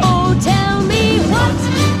 Oh, tell me, what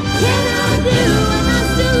can I do when I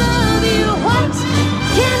still love you? What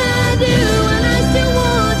can I do when I still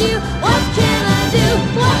want you? What can I do?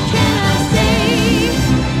 What can I say?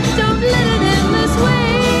 Don't let it end this way.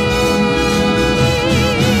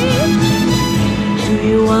 Do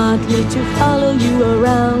you want me to follow you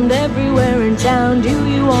around everywhere in town? Do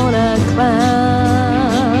you want a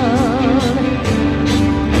clown?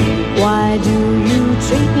 Why do you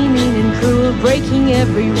treat me mean and cruel, breaking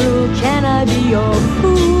every rule? Can I be your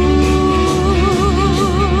fool?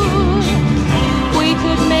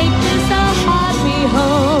 Make this a happy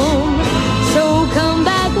home, so come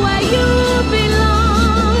back where you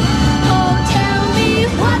belong. Oh, tell me,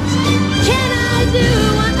 what can I do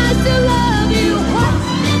when I still love you? What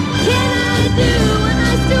can I do when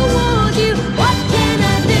I still want you? What can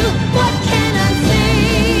I do? What can I say?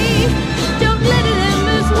 Don't let it end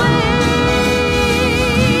this way.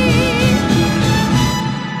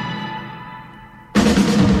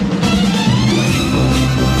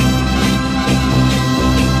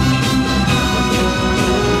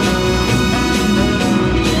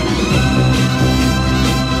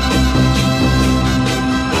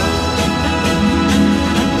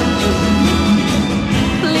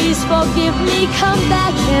 Forgive me, come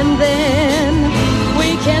back, and then we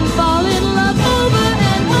can fall in love over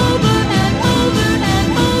and over and over and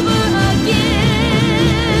over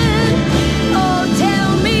again. Oh,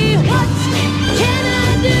 tell me, what can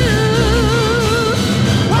I do?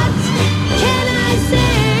 What can I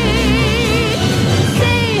say?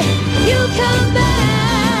 Say you come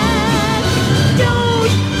back,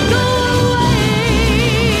 don't go away.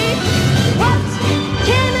 What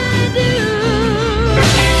can I do?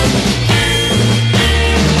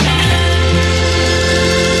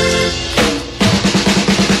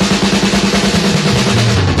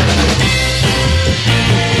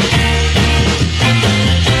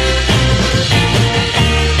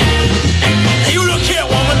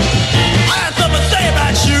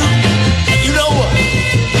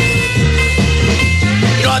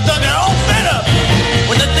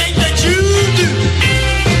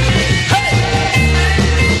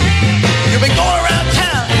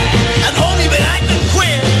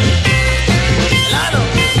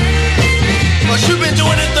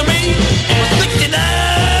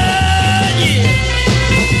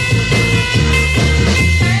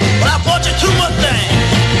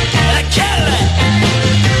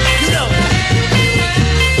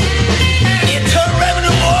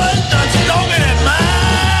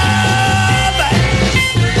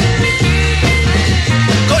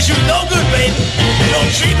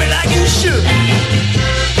 Treat me like you should.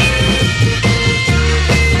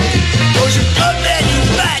 Cause you ugly and you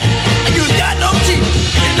fat and you got no teeth.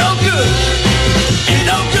 You're no good. You're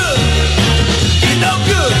no good. You're no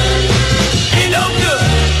good. You're no good.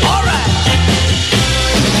 All right.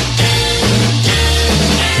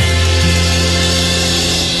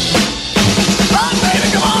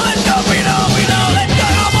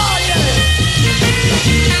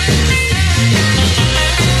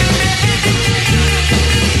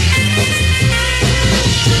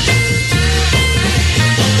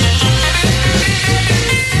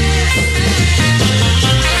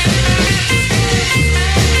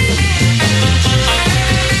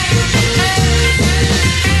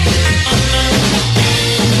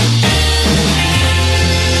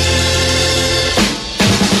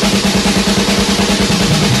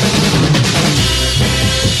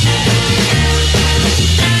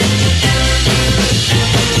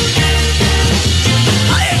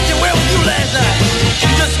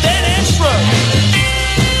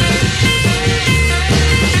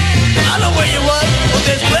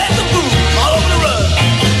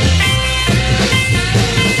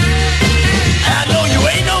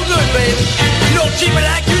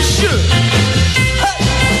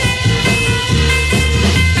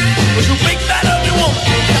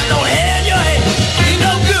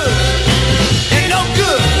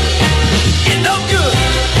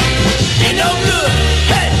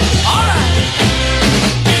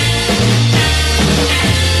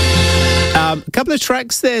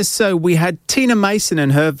 tracks there. So we had Tina Mason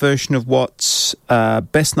and her version of what's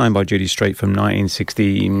best known by Judy Street from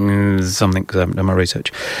 1960 something, because I haven't done my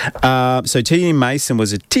research. So Tina Mason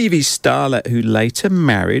was a TV starlet who later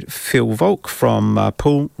married Phil Volk from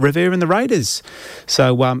Paul Revere and the Raiders.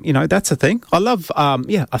 So that's a thing. I love. I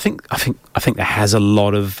think that has a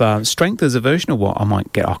lot of strength as a version of what I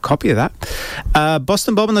might get a copy of that.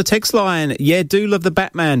 Boston Bob on the text line. Yeah, do love the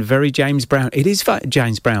Batman. Very James Brown. It is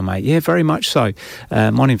James Brown, mate. Yeah, very much so.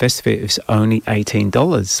 Mine invested is only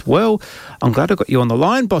 $18. Well, I'm glad I got you on the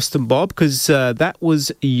line, Boston Bob, because that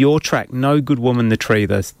was your track, No Good Woman, the Tree,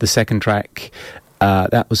 the second track.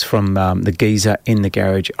 That was from the Geezer in the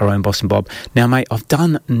Garage, our own Boston Bob. Now, mate, I've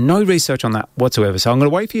done no research on that whatsoever, so I'm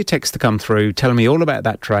going to wait for your text to come through, telling me all about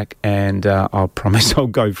that track, and I'll promise I'll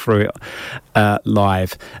go through it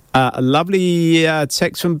live. A lovely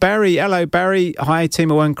text from Barry. Hello, Barry. Hi,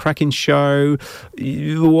 Team of One, cracking show.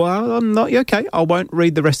 Well, I'm not okay. I won't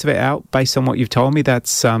read the rest of it out based on what you've told me.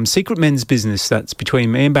 That's secret men's business. That's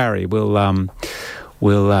between me and Barry. We'll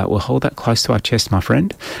hold that close to our chest, my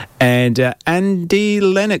friend. And Andy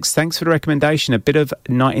Lennox, thanks for the recommendation. A bit of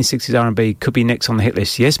 1960s R&B could be next on the hit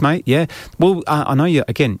list. Yes, mate. Yeah. Well, I know you're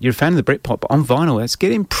a fan of the Britpop, but on vinyl, it's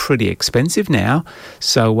getting pretty expensive now.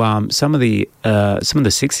 So some of the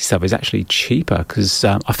 60s stuff is actually cheaper because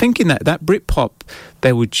I think in that Britpop,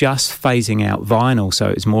 they were just phasing out vinyl, so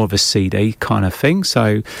it's more of a CD kind of thing.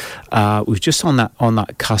 So we're just on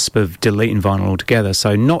that cusp of deleting vinyl altogether.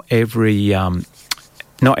 So not every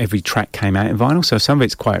track came out in vinyl, so some of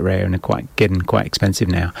it's quite rare and getting quite expensive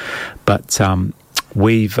now. But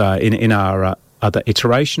we've in our other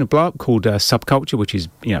iteration of Blow Up called Subculture, which is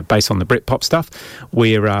based on the Britpop stuff,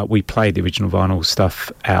 where we played the original vinyl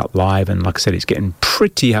stuff out live, and like I said, it's getting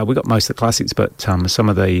pretty hard. We got most of the classics, but some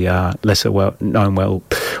of the lesser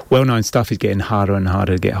well-known stuff is getting harder and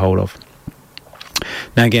harder to get hold of.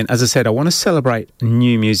 Now, again, as I said, I want to celebrate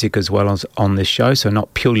new music as well as on this show, so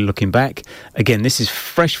not purely looking back. Again, this is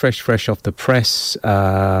fresh off the press.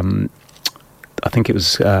 I think it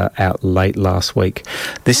was out late last week.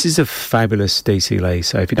 This is a fabulous DC Lee.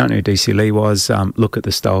 So if you don't know who DC Lee was, look at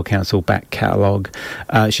the Style Council back catalogue.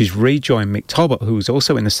 She's rejoined Mick Talbot, who was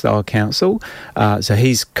also in the Style Council. So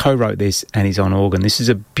he's co-wrote this and he's on organ. This is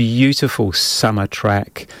a beautiful summer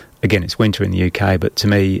track. Again, it's winter in the UK, but to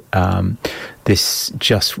me, this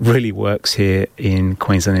just really works here in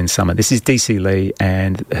Queensland in summer. This is DC Lee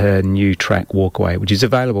and her new track, Walk Away, which is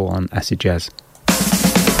available on Acid Jazz.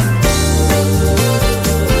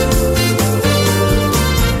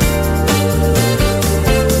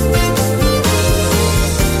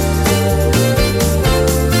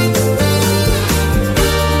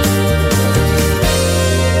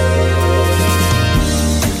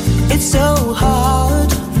 It's so hard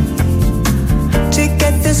to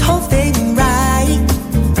get this whole thing right.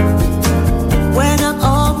 When I'm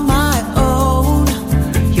on my own,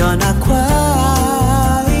 you're not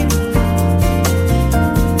quite.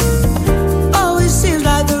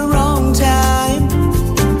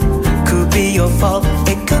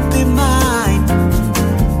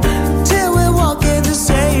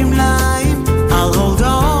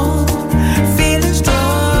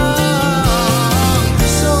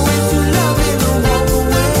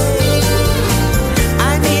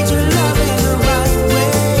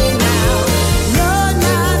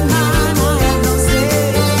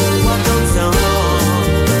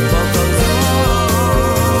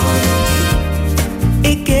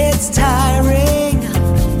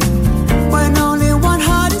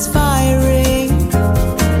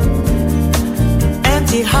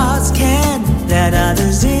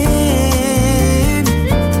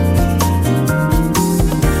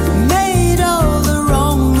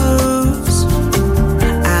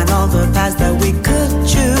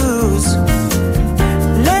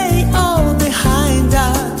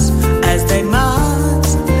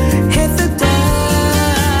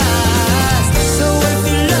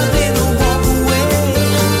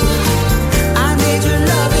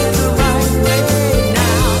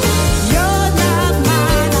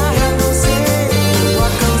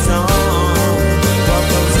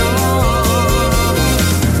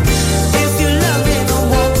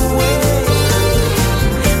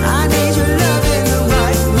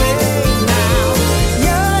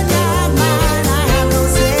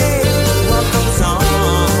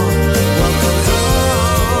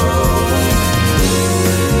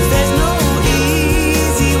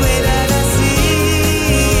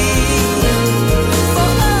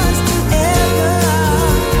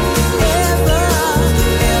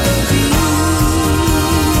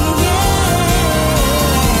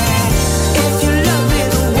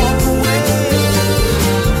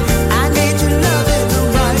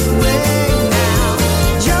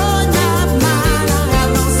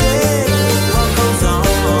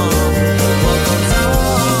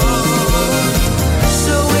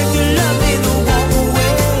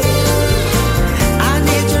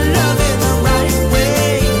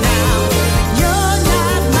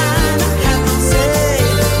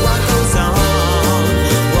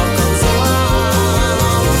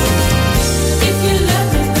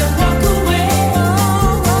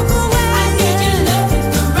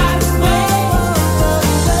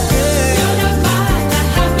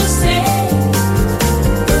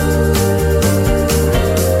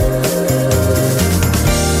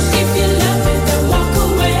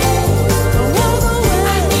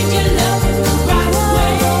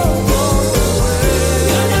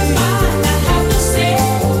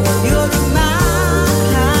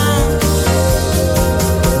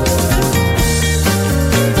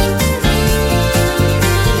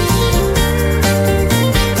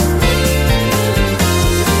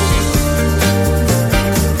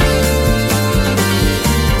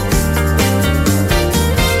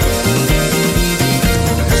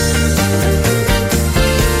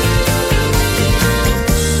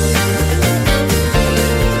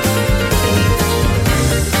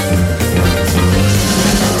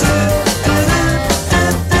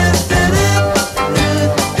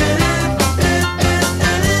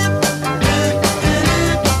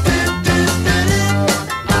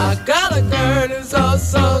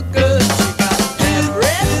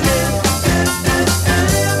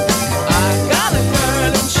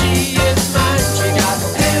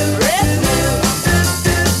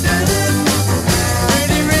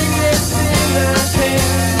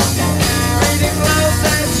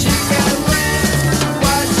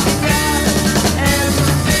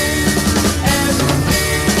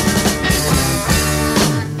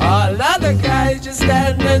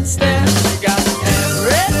 instead. She got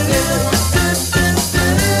everything.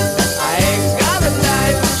 I ain't got a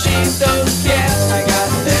life, but she don't care. I got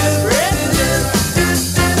everything.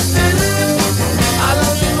 I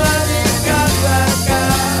love the money, got what I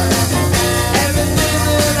got. Everything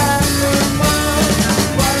that I could want,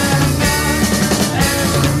 what I got.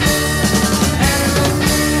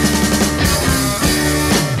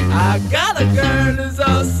 I got a girl who's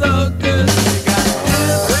all so good. She got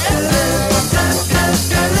everything.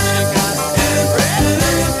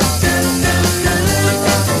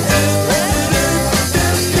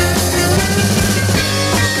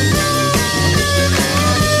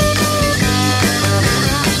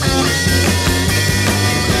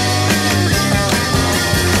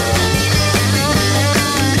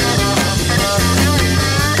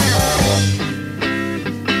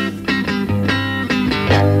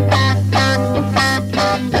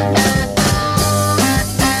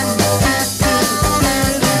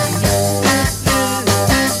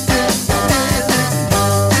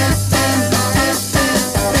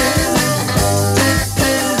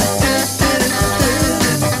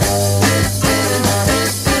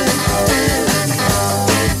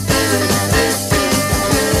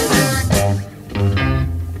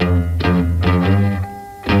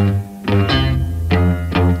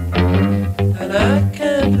 And I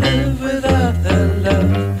can't live without her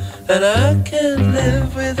love, and I can't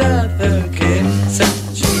live without her kiss.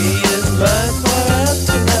 She is my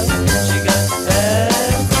forever love. She got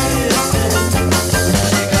everything.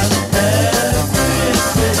 She got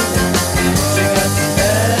everything. She got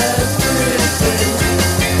everything.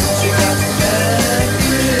 She got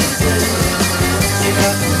everything. She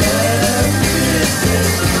got everything.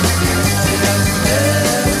 She got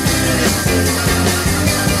everything.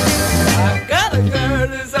 I got a girl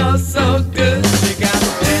who's all so good. She got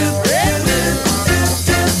everything.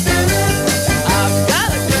 I've got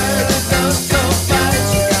a girl who's all so fine.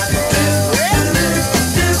 She got everything. She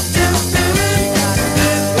got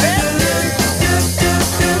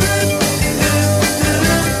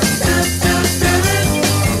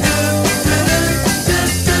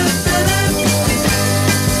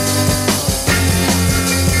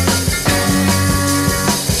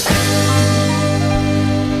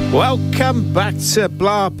Welcome back to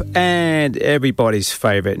Blup and everybody's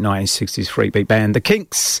favourite 1960s freakbeat band, The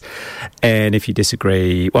Kinks. And if you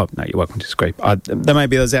disagree, well, no, you're welcome to disagree. There may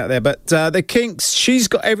be others out there, but The Kinks, She's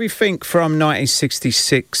Got Everything from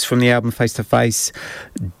 1966 from the album Face to Face.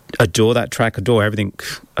 Adore that track, adore everything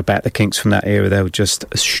about The Kinks from that era. They were just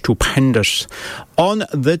stupendous. On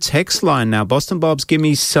the text line now, Boston Bob's give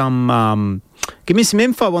me some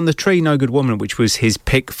info on the Tree No Good Woman, which was his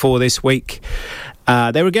pick for this week.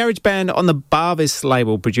 They were a garage band on the Barvis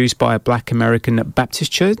label, produced by a black American Baptist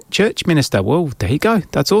church minister. Well, there you go.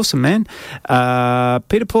 That's awesome, man.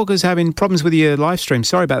 Peter Porker's having problems with your live stream.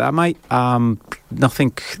 Sorry about that, mate.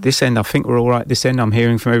 Nothing this end. I think we're all right this end. I'm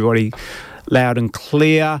hearing from everybody loud and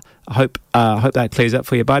clear. I hope that clears up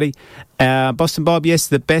for you, buddy. Boston Bob, yes,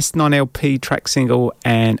 the best non-LP track single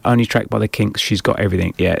and only track by The Kinks. She's Got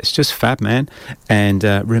Everything. Yeah, it's just fab, man. And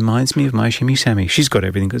reminds me of my Shimmy Sammy. She's got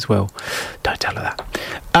everything as well. Don't tell her that.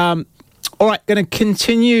 All right, going to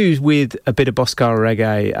continue with a bit of Boscar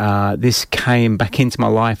reggae. This came back into my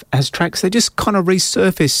life as tracks. They just kind of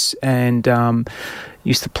resurface, and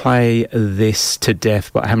used to play this to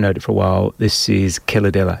death, but I haven't heard it for a while. This is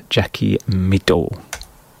Killadilla, Jackie Middle.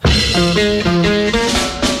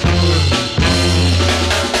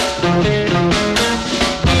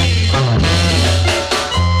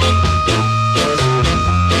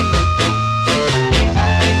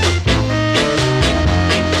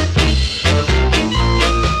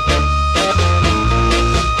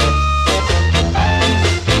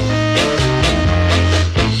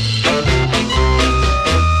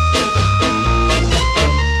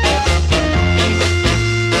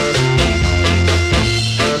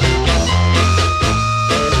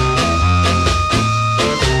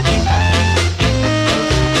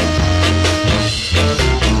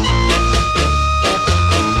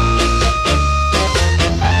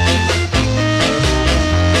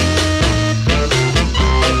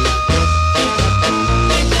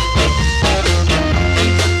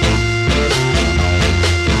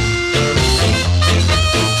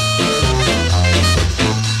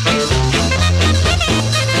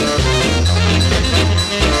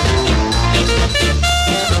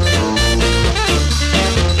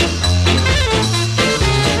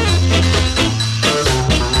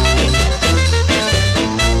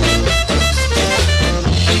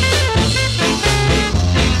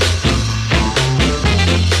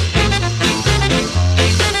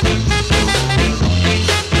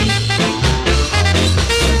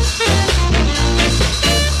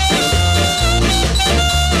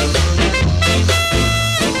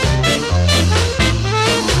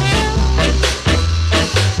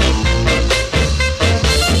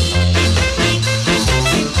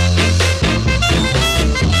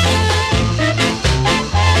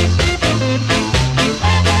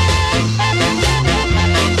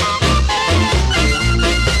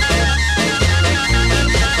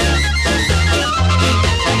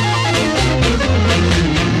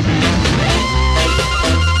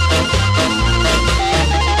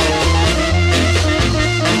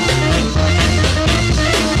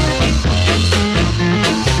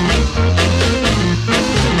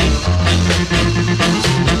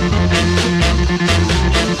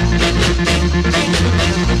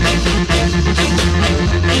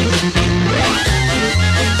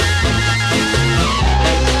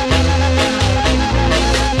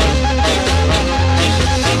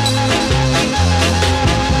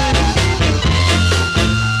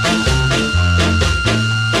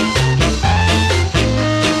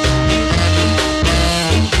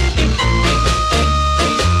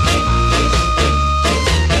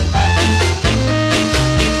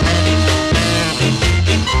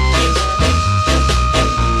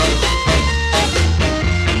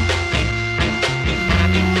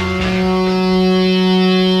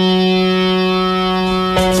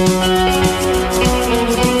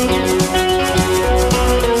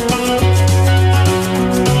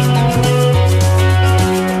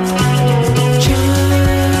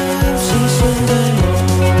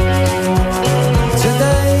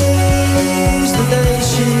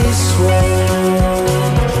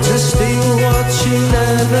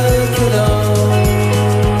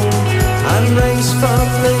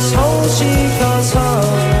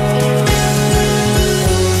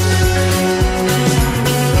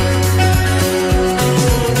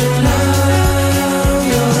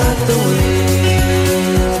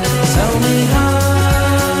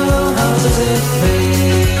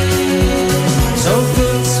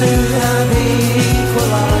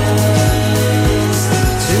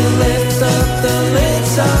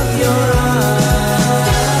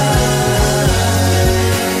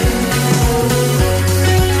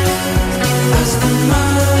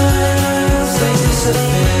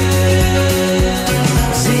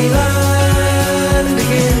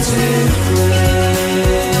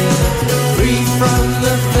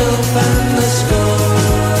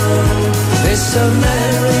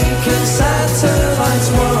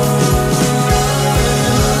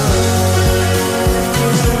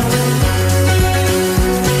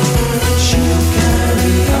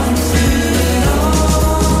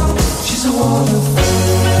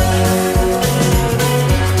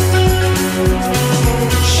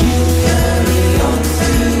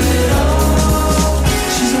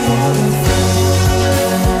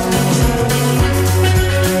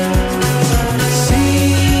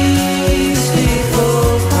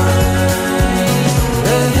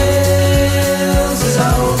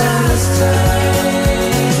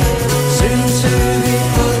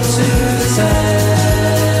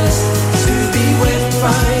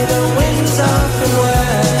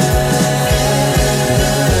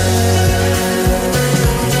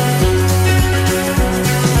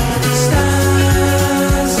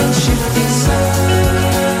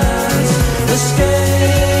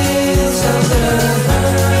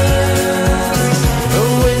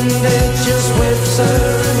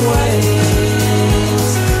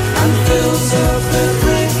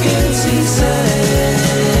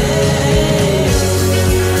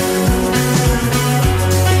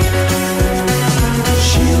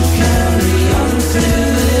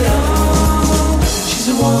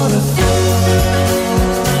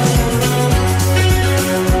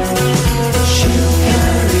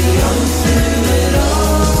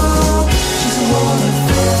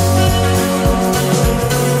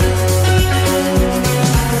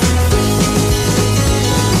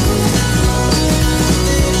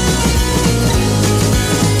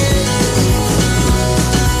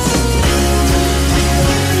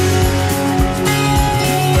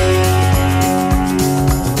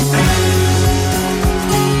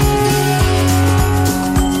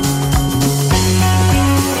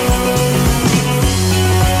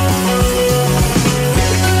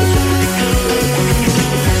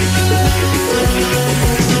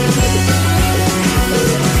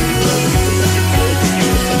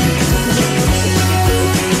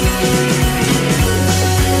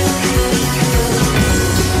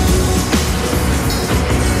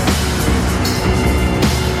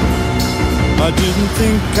 I didn't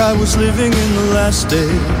think I was living in the last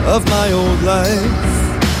day of my old life.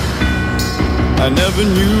 I never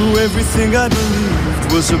knew everything I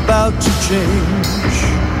believed was about to change.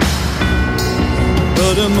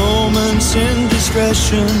 But a moment's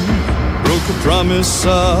indiscretion broke a promise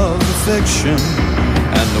of affection,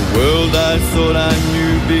 and the world I thought I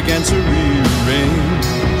knew began to rearrange.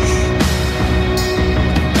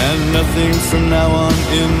 And nothing from now on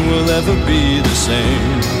in will ever be the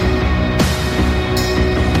same.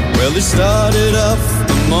 Well, it started off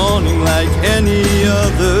the morning like any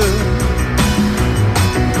other.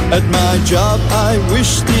 At my job I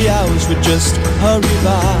wished the hours would just hurry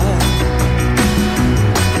by.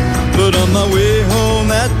 But on my way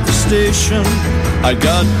home at the station, I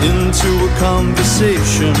got into a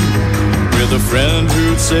conversation with a friend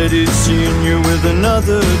who'd said he'd seen you with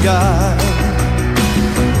another guy.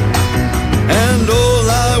 And all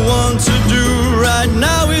I want to do right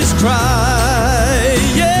now is cry.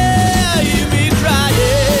 Yeah, hear me crying.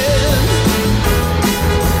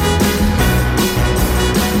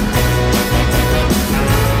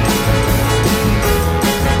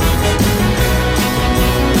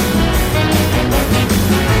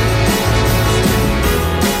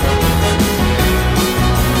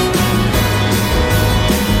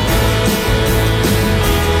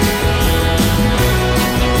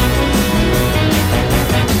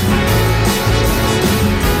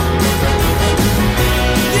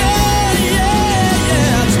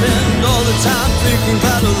 Time thinking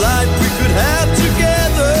about a life we could have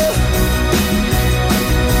together.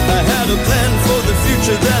 I had a plan for the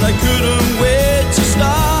future that I couldn't wait to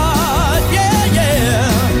start. Yeah, yeah.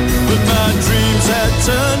 But my dreams had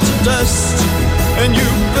turned to dust, and you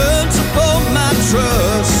burnt up all my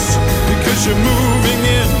trust, because you're moving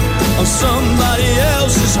in on somebody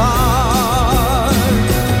else's heart.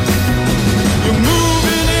 You're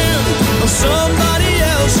moving in on somebody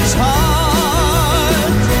else's heart.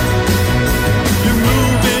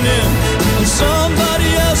 Somebody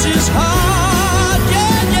else's heart,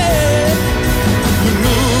 yeah, yeah. You're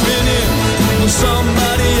moving in on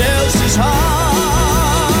somebody else's heart.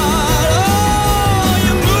 Oh,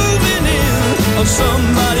 you're moving in on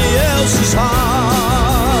somebody else's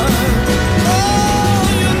heart. Oh,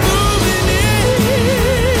 you're moving in,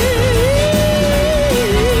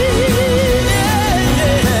 yeah,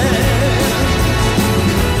 yeah.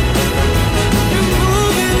 You're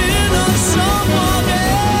moving in on someone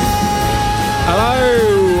else. Hello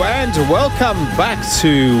and welcome back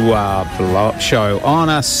to Blow Up Show on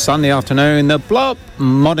a Sunday afternoon, the Blow Up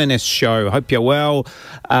Modernist Show. Hope you're well.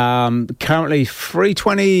 Currently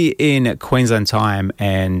 3:20 in Queensland time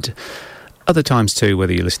and other times too,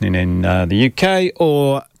 whether you're listening in the UK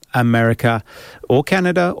or America or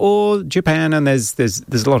Canada or Japan, and there's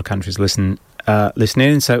a lot of countries listening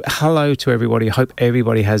in. So hello to everybody. Hope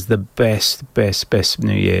everybody has the best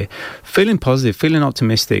New Year. Feeling positive, feeling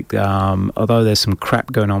optimistic. Although there's some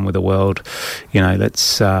crap going on with the world,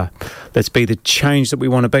 let's be the change that we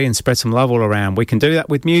want to be and spread some love all around. We can do that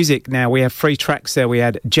with music. Now we have 3 tracks there. We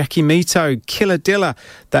had Jackie Mittoo, Killer Dilla.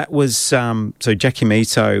 That was so Jackie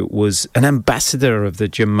Mittoo was an ambassador of the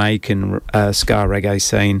Jamaican ska reggae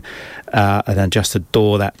scene, and I just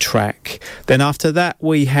adore that track. Then after that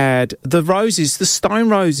we had the Roses, the Stone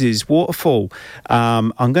Roses, Waterfall.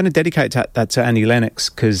 I'm going to dedicate that to Annie Lennox,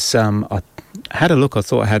 because I had a look. I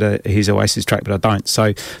thought I had his Oasis track, but I don't. So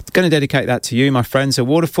I'm going to dedicate that to you, my friends. So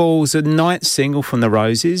Waterfall's a 9th single from the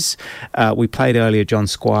Roses. We played earlier John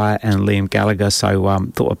Squire and Liam Gallagher, so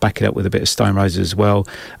thought I'd back it up with a bit of Stone Roses as well.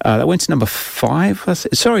 That went to number 5.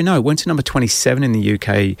 Went to number 27 in the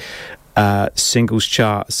UK singles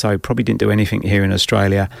chart, so probably didn't do anything here in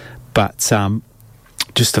Australia. But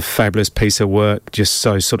just a fabulous piece of work, just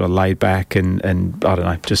so sort of laid back and I don't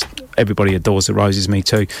know, just everybody adores the Roses, me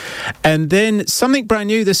too. And then something brand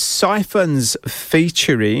new, the Siphons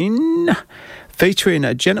featuring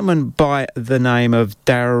a gentleman by the name of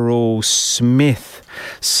Daryl Smith.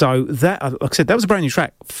 So that, like I said, that was a brand new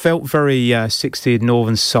track. Felt very 60s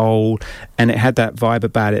Northern Soul, and it had that vibe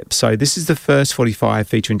about it. So this is the first 45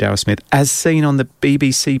 featuring Daryl Smith, as seen on the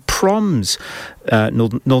BBC Proms,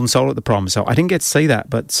 Northern Soul at the Proms. So I didn't get to see that,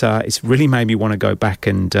 but it's really made me want to go back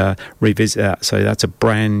and revisit that. So that's a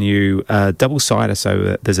brand new double-sider.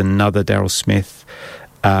 So there's another Daryl Smith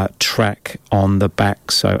track on the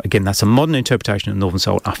back. So again, that's a modern interpretation of Northern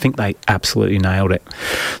Soul. I think they absolutely nailed it.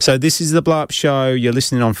 So this is the Blow Up Show. You're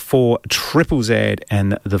listening on 4ZZZ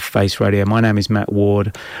and the Face Radio. My name is Matt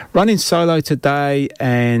Ward, running solo today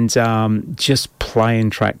and just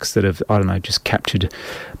playing tracks that have, I don't know, just captured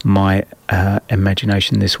my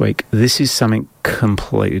imagination this week. This is something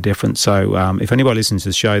completely different. So if anybody listens to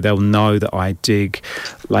the show, they'll know that I dig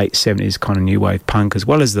late 70s kind of new wave punk as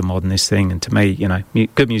well as the modernist thing. And to me, you know,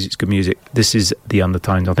 good music's good music. This is the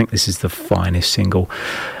Undertones. I think this is the finest single.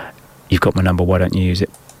 You've got my number, why don't you use it?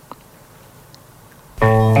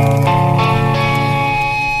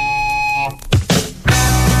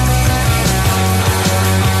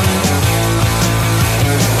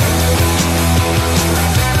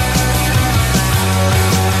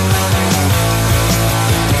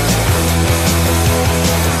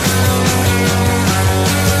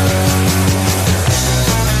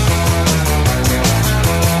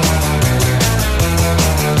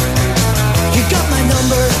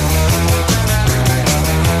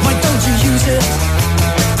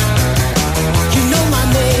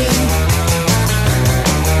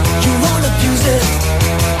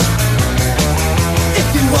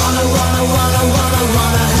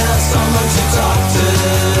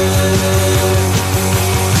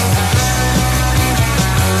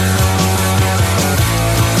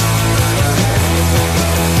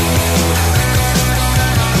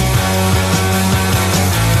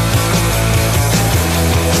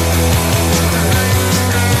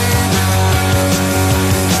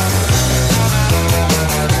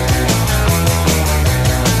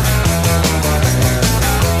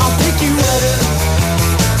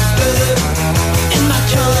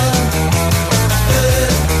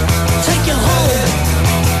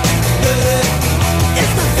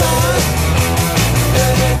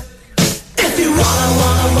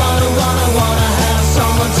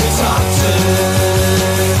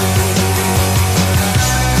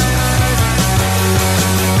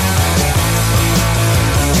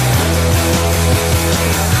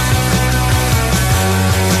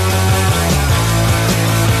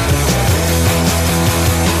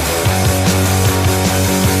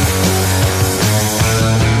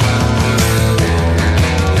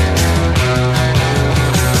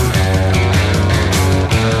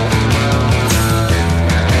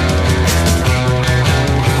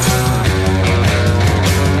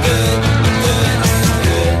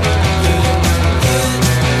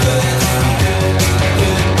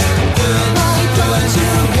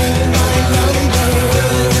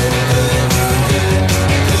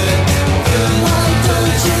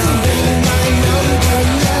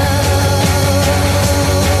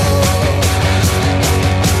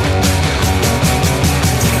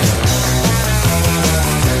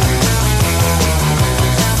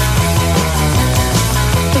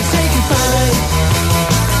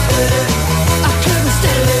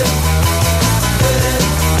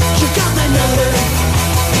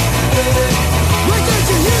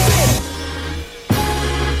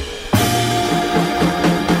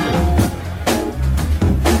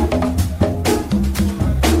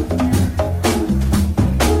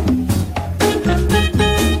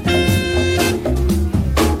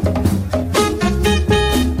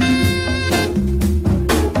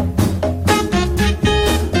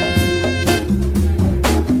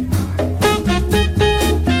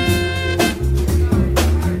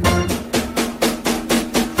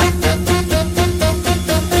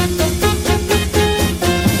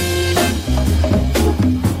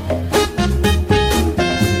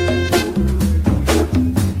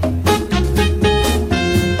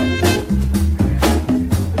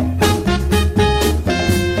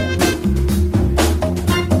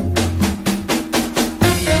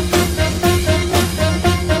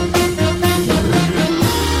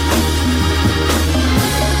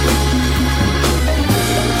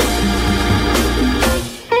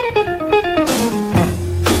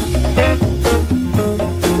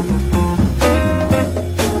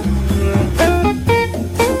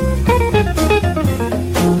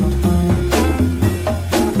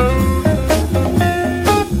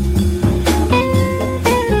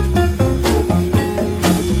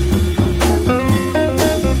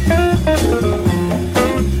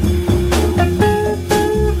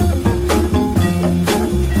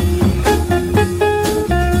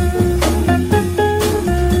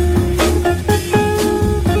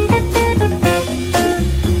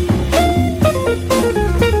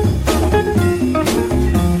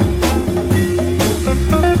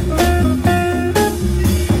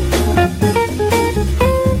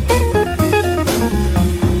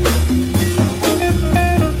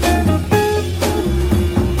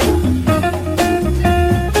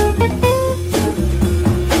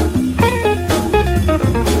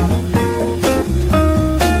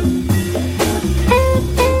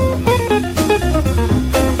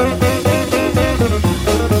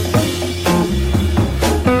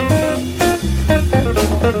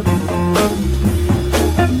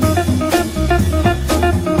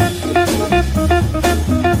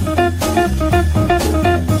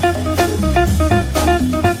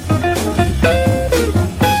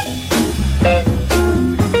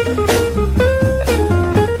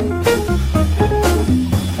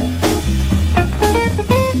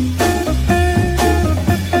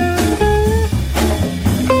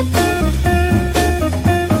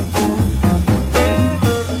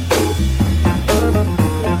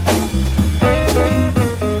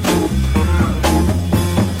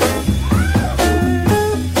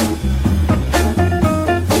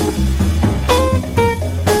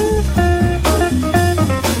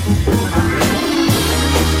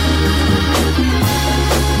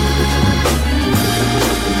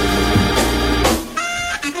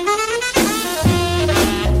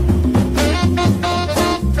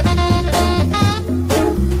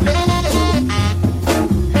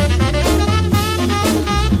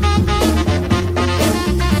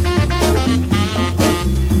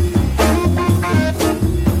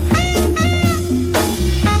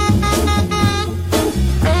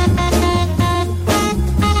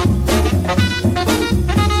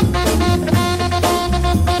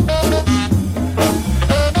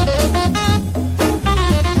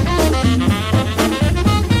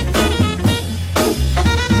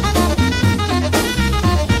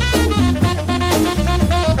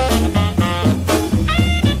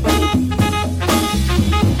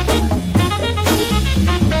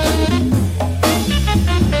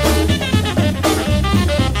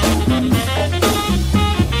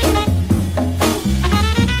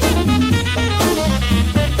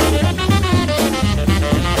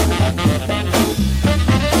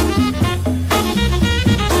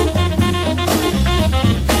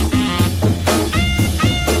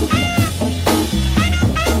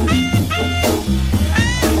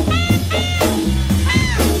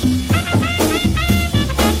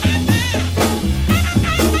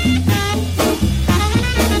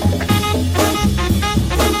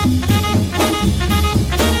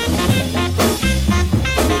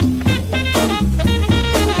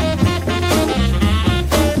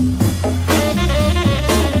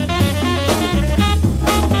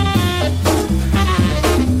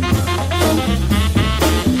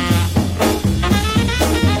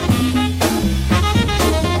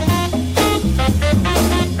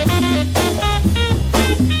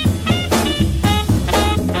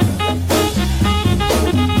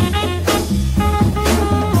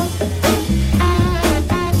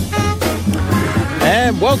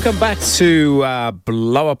 And welcome back to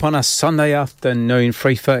Blow Up on a Sunday afternoon,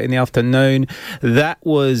 3:30 in the afternoon. That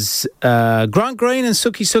was Grant Green and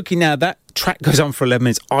Suki Suki. Now, that track goes on for 11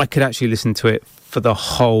 minutes. I could actually listen to it for the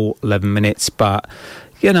whole 11 minutes, but,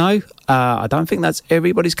 you know, I don't think that's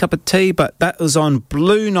everybody's cup of tea, but that was on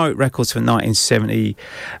Blue Note Records from 1970,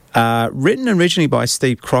 written originally by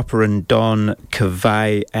Steve Cropper and Don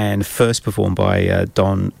Cavey, and first performed by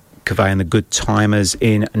Don Cavey and the Good Timers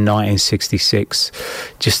in 1966.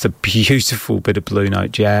 Just a beautiful bit of Blue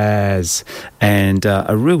Note jazz, and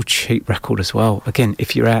a real cheap record as well. Again,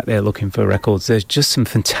 if you're out there looking for records, there's just some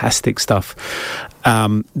fantastic stuff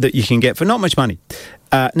that you can get for not much money.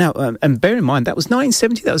 Now, and bear in mind, that was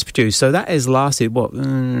 1970 that was produced, so that has lasted,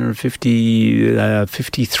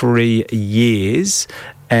 53 years,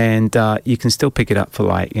 and you can still pick it up for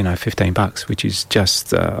 $15, which is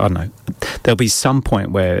just, I don't know, there'll be some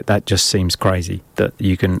point where that just seems crazy, that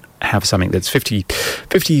you can have something that's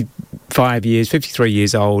 55 years, 53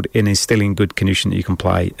 years old and is still in good condition that you can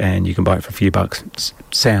play, and you can buy it for a few bucks.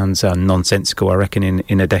 Sounds nonsensical, I reckon,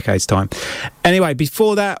 in a decade's time. Anyway,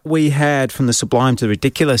 before that, we had From the Sublime to the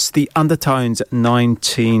Ridiculous, The Undertones,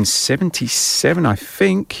 1977, I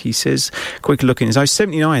think, he says. Quick look in his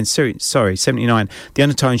 79, 79. The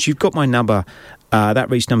Undertones, You've Got My Number. That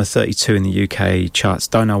reached number 32 in the UK charts.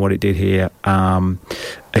 Don't know what it did here.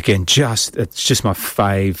 Again, it's just my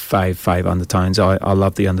fave Undertones. I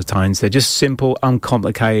love the Undertones. They're just simple,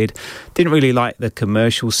 uncomplicated. Didn't really like the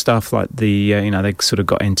commercial stuff, like they sort of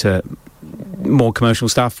got into more commercial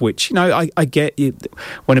stuff, which, I get.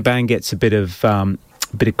 When a band gets a bit of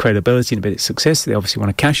credibility and a bit of success, they obviously want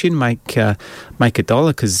to cash in, make a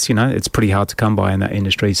dollar, because it's pretty hard to come by in that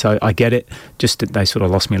industry. So I get it. Just they sort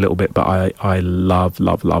of lost me a little bit, but I love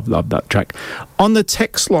that track. On the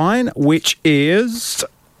text line, which is,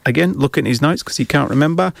 again, look at his notes because he can't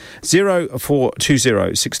remember,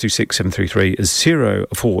 0420 626 733 is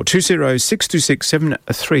 0420 626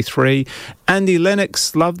 733. Andy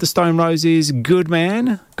Lennox, love the Stone Roses, good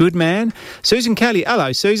man. Susan Kelly,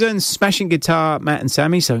 hello Susan, smashing guitar, Matt and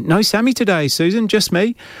Sammy. So no Sammy today, Susan, just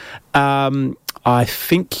me. I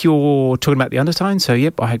think you're talking about the Undertones, so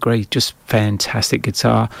yep, I agree, just fantastic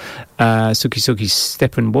guitar. Suki Suki,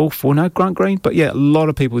 Steppenwolf, or no, Grant Green, but yeah, a lot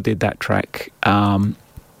of people did that track.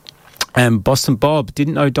 And Boston Bob,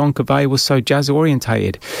 didn't know Don Cavey was so jazz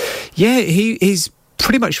orientated. Yeah, he's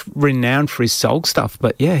pretty much renowned for his soul stuff,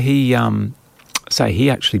 but yeah, he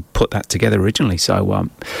actually put that together originally. So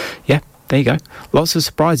yeah, there you go. Lots of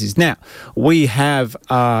surprises. Now, we have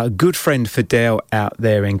a good friend Fidel out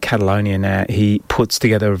there in Catalonia now. He puts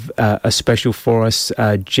together a special for us,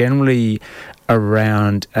 generally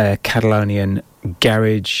around a Catalonian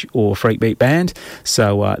garage or freak beat band.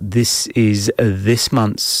 So this is this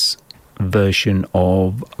month's version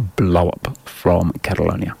of Blow Up from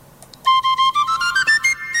Catalonia.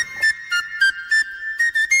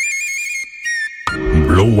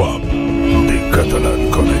 Blow Up, the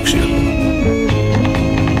Catalan Connection.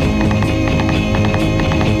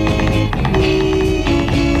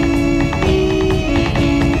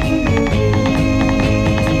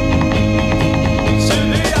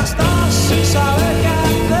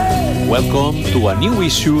 Welcome to a new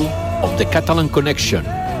issue of the Catalan Connection,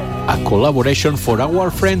 a collaboration for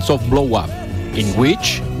our friends of Blow Up, in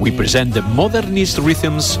which we present the modernist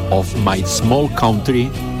rhythms of my small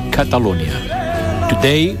country, Catalonia.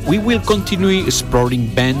 Today, we will continue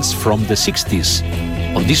exploring bands from the 60s.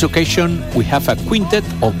 On this occasion, we have a quintet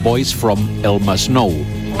of boys from El Masnou,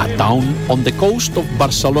 a town on the coast of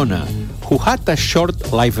Barcelona, who had a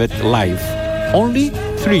short-lived life, only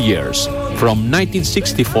 3 years, from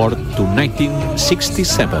 1964 to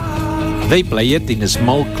 1967. They played in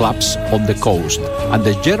small clubs on the coast, and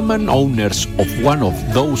the German owners of one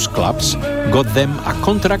of those clubs got them a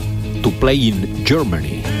contract to play in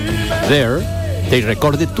Germany. There, they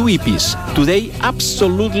recorded 2 EPs, today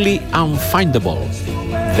absolutely unfindable.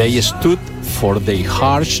 They stood for their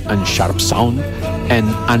harsh and sharp sound and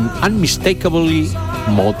an unmistakably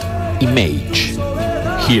mod image.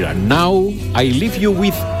 Here and now, I leave you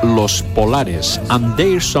with Los Polares and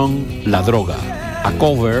their song La Droga, a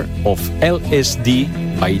cover of LSD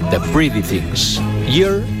by The Pretty Things,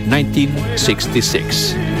 year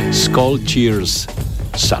 1966. Skol, cheers,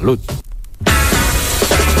 salud.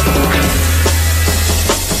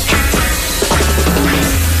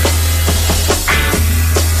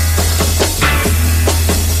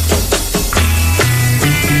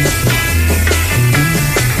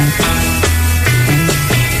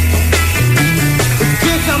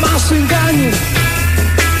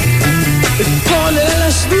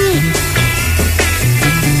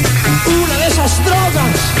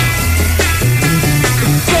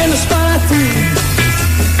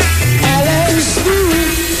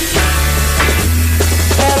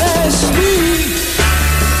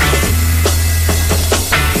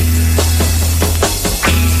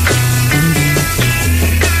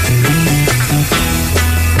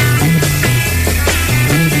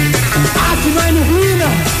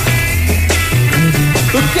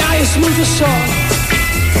 sol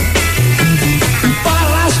y para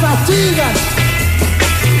las fatigas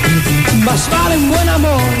más vale un buen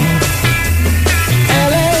amor.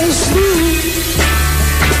 LSD.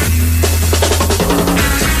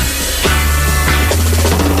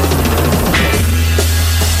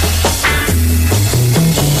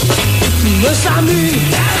 Mes amis,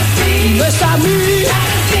 mes amis,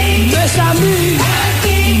 mes amis,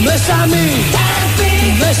 mes amis,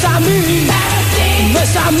 mes amis,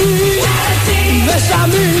 mes amis, mes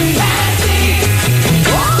amis.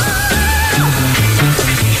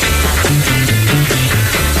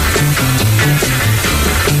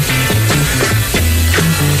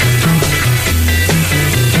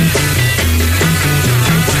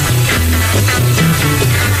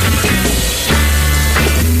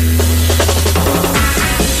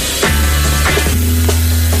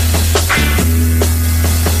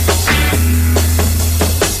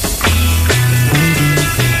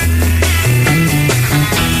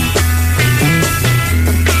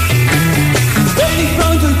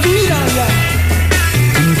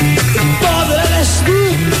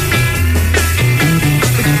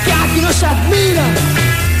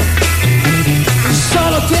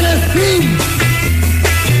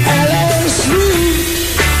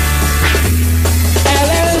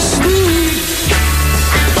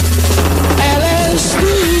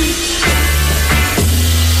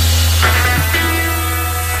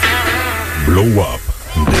 Blow Up,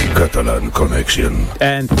 the Catalan Connection.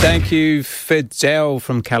 And thank you, Fidel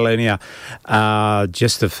from Catalonia.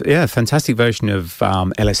 Just a fantastic version of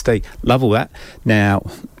LSD. Love all that. Now,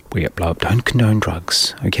 we at Blow Up don't condone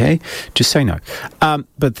drugs, okay? Just say no.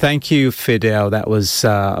 But thank you, Fidel. That was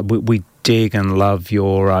we dig and love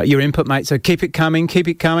your input, mate. So keep it coming, keep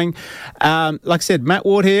it coming. Like I said, Matt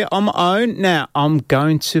Ward here on my own. Now I'm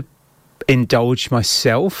going to indulge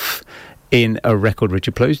myself in a record,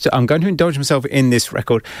 Richard Plews. I'm going to indulge myself in this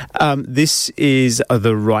record. This is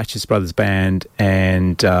the Righteous Brothers Band,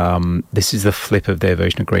 and this is the flip of their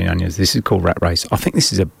version of Green Onions. This is called Rat Race. I think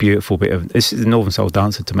this is a beautiful bit of... This is a Northern Soul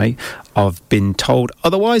dancer to me. I've been told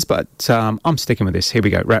otherwise, but I'm sticking with this. Here we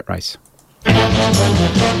go, Rat Race.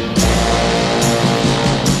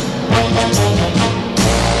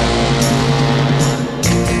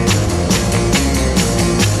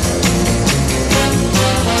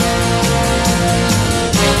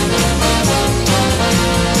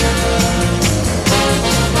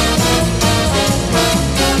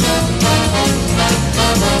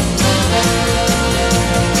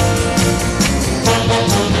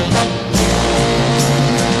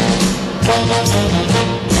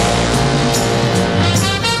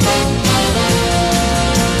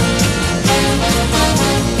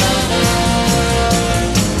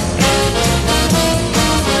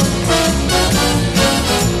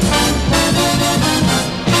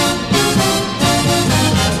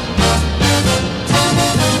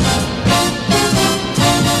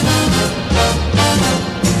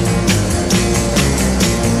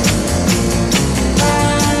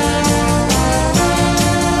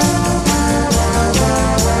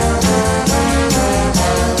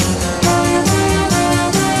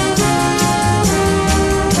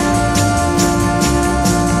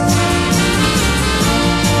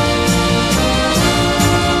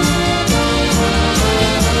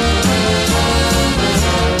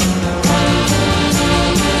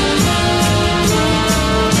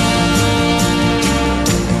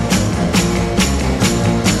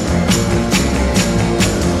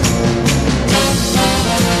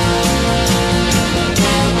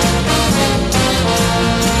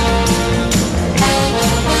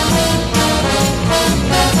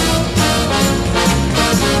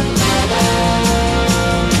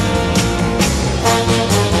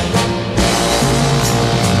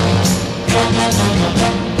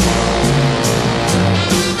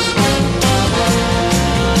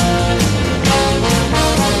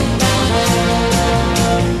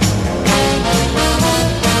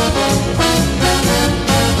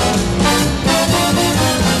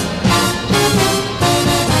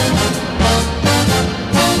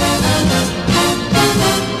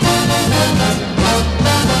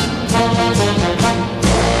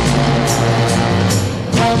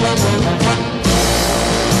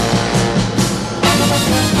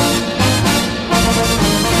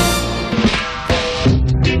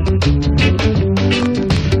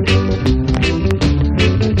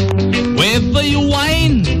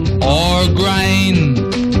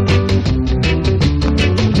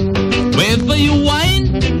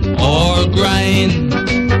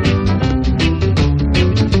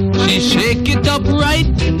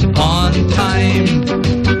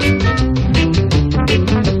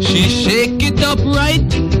 She shake it up right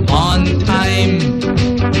on time.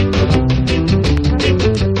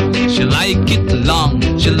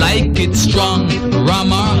 it strong.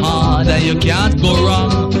 Rum or hard, and you can't go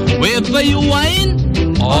wrong. Whether you wine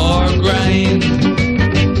or grind.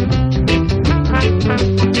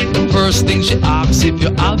 First thing she asks if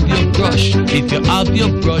you have your brush. If you have your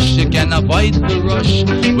brush, you can avoid the rush.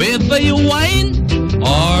 Whether you wine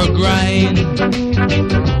or grind.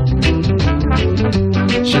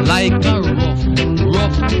 She like a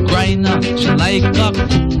rough grinder. She like a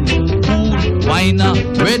cool whiner.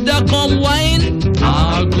 Whether come wine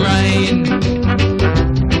or grind.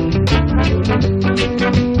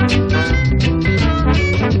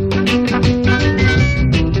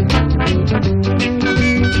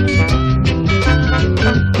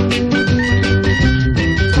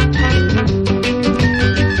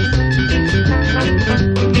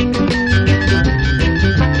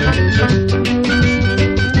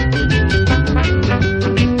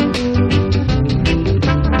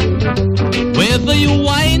 Whether you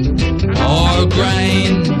wine or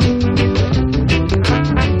grind.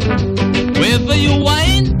 Whether you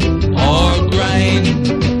wine or grind.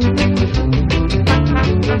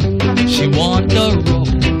 She want a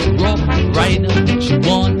rough rider. She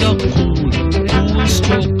want a cool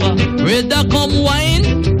stroker. Rather come wine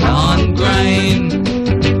and grind.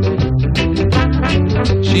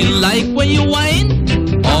 She like when you wine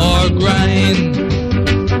or grind.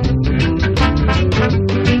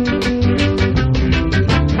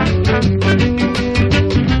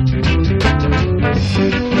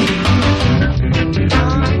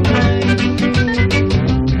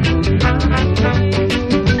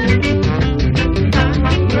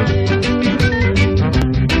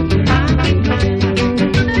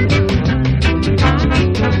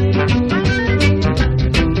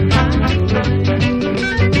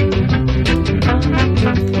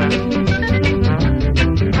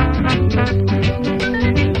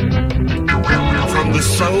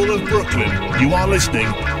 You are listening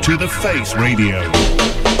to The Face Radio.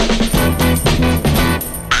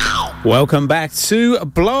 Welcome back to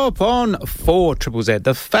Blow Up on 4ZZZ,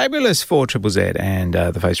 the fabulous 4ZZZ and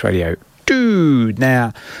The Face Radio. Dude,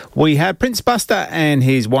 now we had Prince Buster and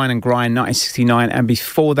his Wine and Grind 1969, and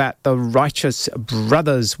before that the Righteous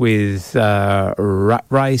Brothers with Rat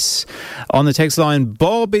Race. On the text line,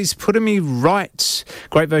 Bob is putting me right.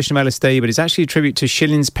 Great version of LSD, but it's actually a tribute to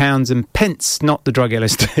shillings, pounds and pence, not the drug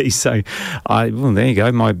LSD. So well, there you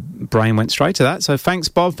go, my brain went straight to that. So thanks,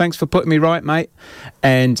 Bob, thanks for putting me right, mate.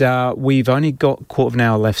 And we've only got a quarter of an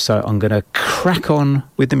hour left, so I'm going to crack on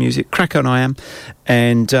with the music. Crack on I am.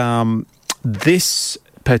 And this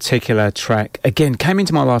particular track, again, came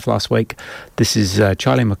into my life last week. This is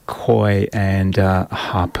Charlie McCoy and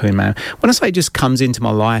Harpoon Man. When I say it just comes into my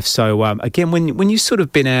life, so again, when you've sort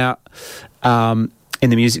of been out in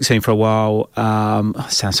the music scene for a while,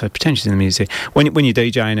 sounds so pretentious in the music, when you're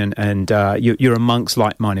DJing and you're amongst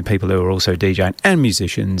like-minded people who are also DJing and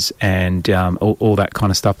musicians and all that kind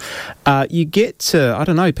of stuff, you get to, I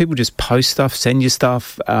don't know, people just post stuff, send you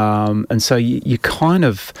stuff, and so you kind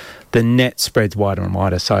of, the net spreads wider and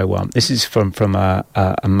wider. So this is from a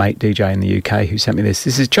mate DJ in the UK who sent me this.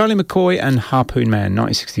 This is Charlie McCoy and Harpoon Man,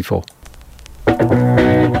 1964.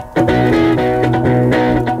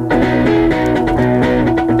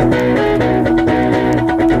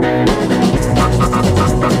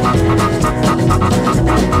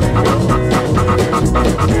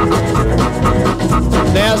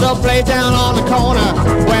 There's a place down on the corner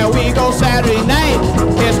where we go Saturday night.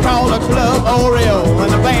 It's called the Club Oreo,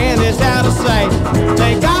 and the band is out of sight.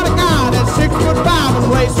 They got a guy that's 6'5"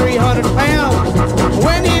 and weighs 300 pounds.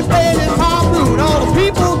 When he plays his harpoon, all the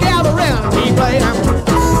people gather around. He plays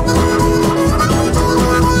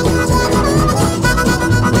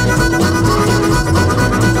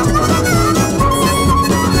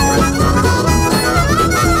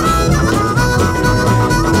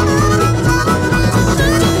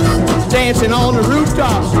dancing on the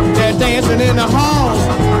rooftops, they're dancing in the halls,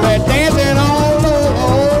 they're dancing all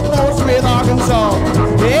over Fort Smith, Arkansas.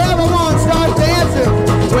 Everyone starts dancing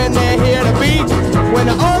when they hear the beat. When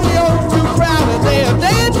the Oreo's too crowded, they are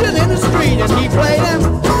dancing in the street, and he played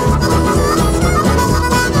them.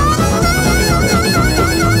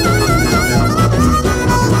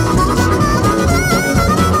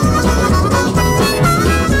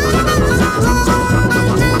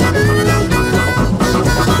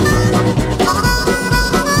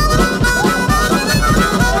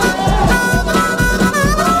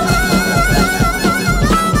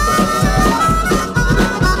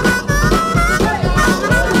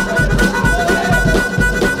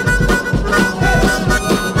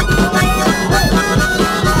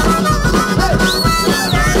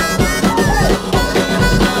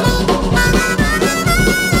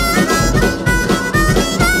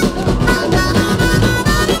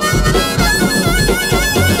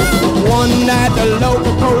 the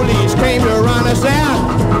local police came to run us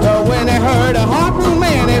out. But when they heard a harpoon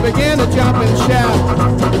man, they began to jump and shout.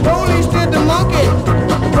 The police did the monkey,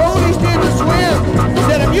 the police did the swim. They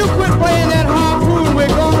said, if you quit playing that harpoon, we're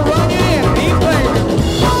gonna run you in. And he played.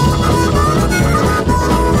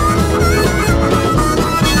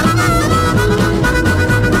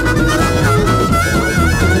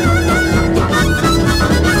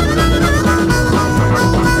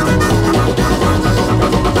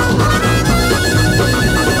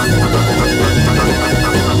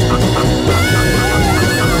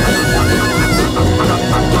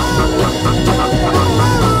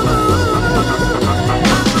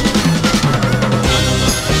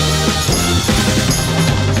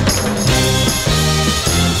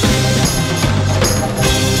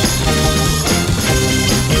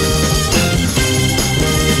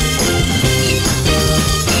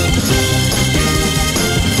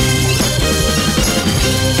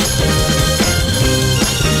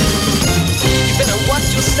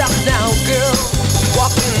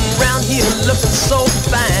 Looking so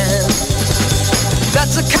fine.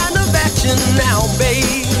 That's the kind of action now,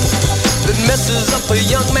 babe, that messes up a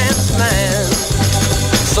young man's mind.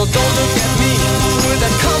 So don't look at me with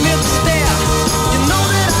that comment stare. You know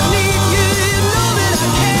that I need you, you know that I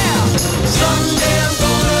care. Someday I'm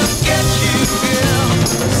gonna get you, girl.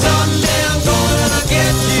 Someday I'm gonna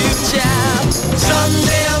get you, child.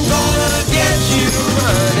 Someday I'm gonna get you,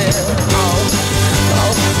 honey.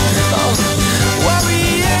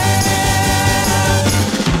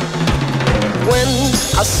 When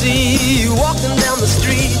I see you walking down the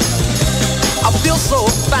street, I feel so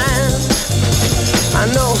fine. I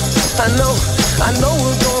know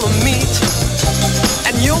we're gonna meet,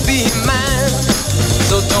 and you'll be mine.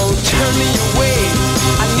 So don't turn me away.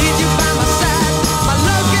 I need you by my side. My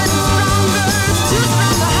love getting stronger, it's too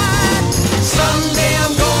strong to hide. Someday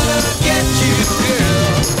I'm gonna get you,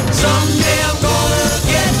 girl. Someday I'm gonna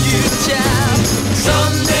get you, child.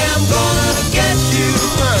 Someday I'm gonna get you,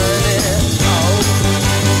 honey.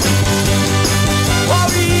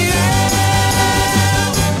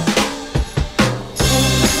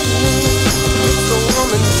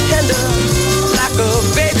 Like a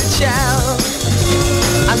baby child,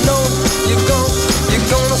 I know you're gonna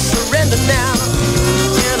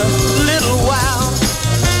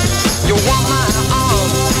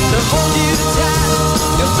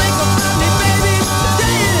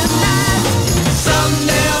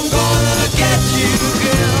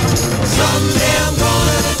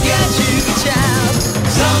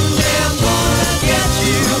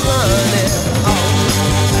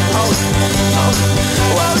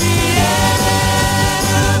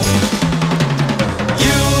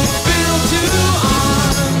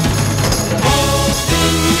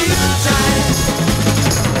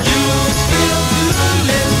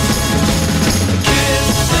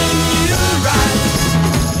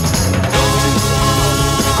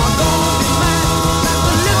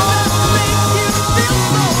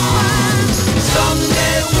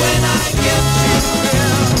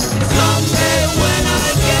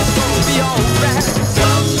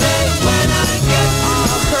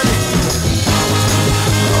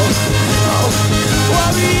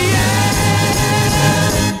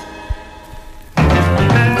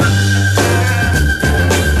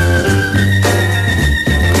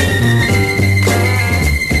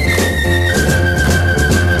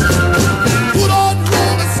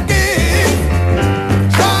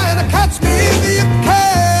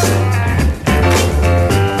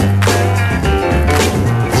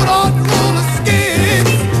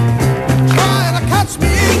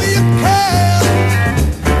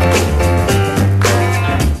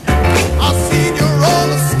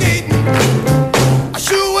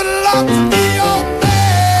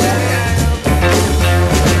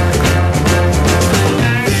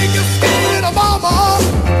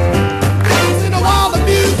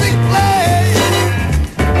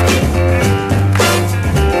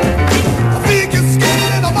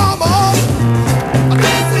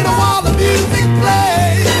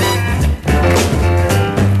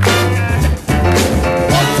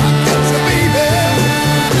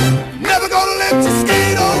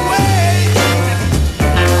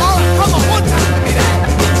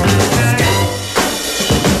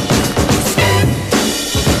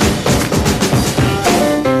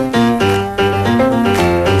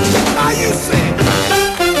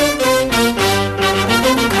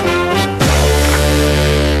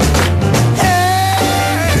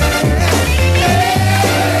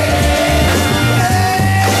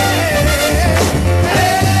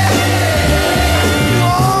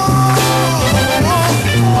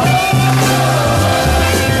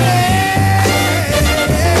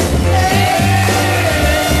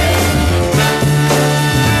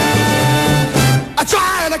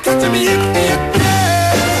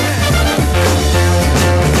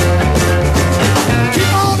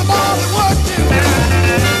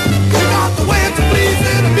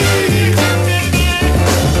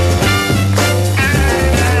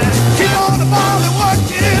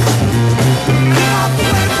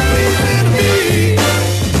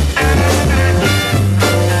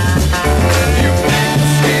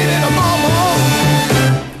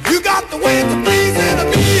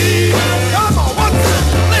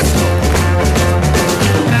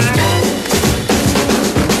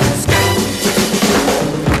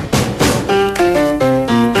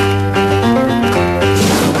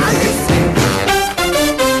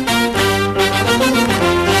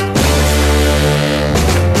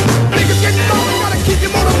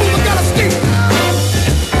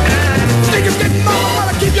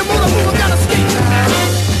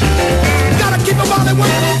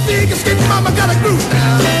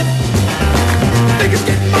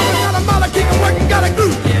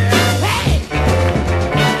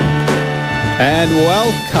And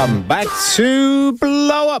welcome back to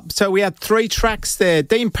Blow Up. So we had 3 tracks there,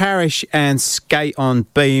 Dean Parrish and Skate on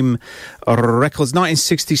Beam Records,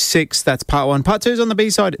 1966. That's part 1. Part 2 is on the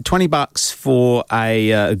B-side, $20 for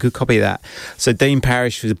a good copy of that. So Dean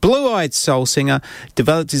Parrish was a blue-eyed soul singer,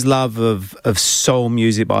 developed his love of soul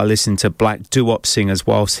music by listening to black doo-wop singers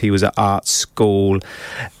whilst he was at art school,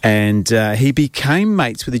 and he became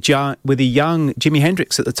mates with a young Jimi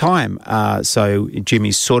Hendrix at the time. So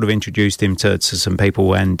Jimmy sort of introduced him to some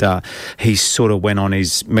people, and he sort of went on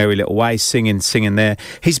his merry little way singing there.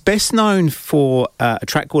 He's best known for a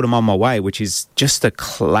track called I'm On My Way, which is just a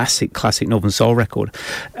classic Northern Soul record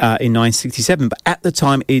in 1967, but at the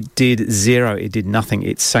time it did zero, it did nothing,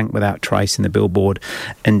 it sank without trace in the Billboard,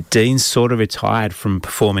 and Dean sort of retired from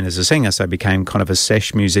performing as a singer, so became kind of a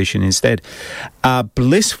sesh musician instead.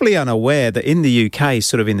 Blissfully unaware that in the UK,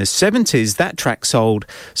 sort of in the 70s, that track sold,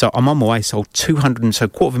 so I'm On My Way sold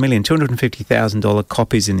 $250,000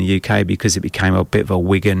 copies in the UK because it became a bit of a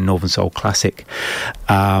Wigan Northern Soul classic.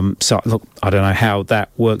 So look, I don't know how that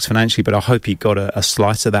works financially, but I hope he got a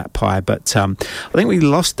slice of that pie. But I think we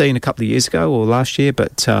lost Dean a couple of years ago or last year,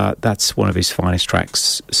 but that's one of his finest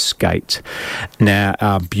tracks, Skate.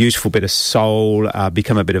 Now, beautiful bit of soul,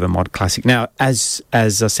 become a bit of a mod classic. Now, as I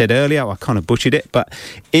said earlier, I kind of butchered it, but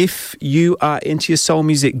if you are into your soul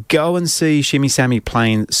music, go and see Shimmy Sammy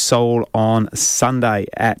playing soul on Sunday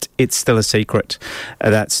at It's Still a Secret.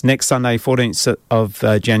 That's next Sunday, 14th of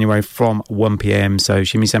January from 1 p.m. So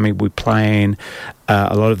Shimmy Sammy will be playing.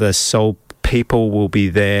 A lot of the soul people will be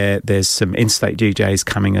there. There's some in-state DJs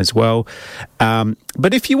coming as well.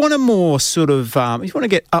 But if you want a more sort of, if you want to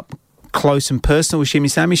get up close and personal with Shimmy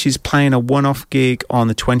Sammy, she's playing a one-off gig on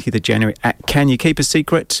the 20th of January at Can You Keep a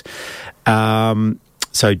Secret?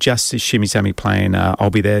 So just as Shimmy Sammy playing, I'll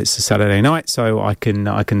be there. It's a Saturday night, so I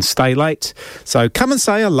can stay late. So come and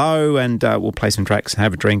say hello, and we'll play some tracks and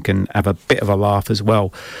have a drink and have a bit of a laugh as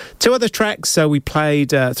well. 2 other tracks. So we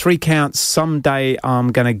played 3 Counts, Someday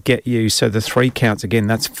I'm Gonna Get You. So the 3 Counts, again,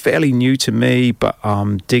 that's fairly new to me, but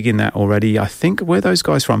I'm digging that already. I think, where are those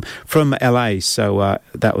guys from? From LA. So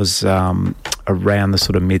that was around the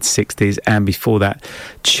sort of mid-60s. And before that,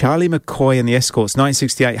 Charlie McCoy and the Escorts,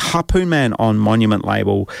 1968, Harpoon Man on Monument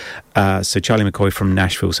label. So Charlie McCoy from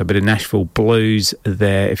Nashville, so a bit of Nashville blues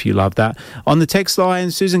there if you love that. On the text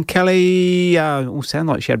line, Susan Kelly, sound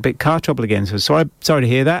like she had a bit of car trouble again, so sorry to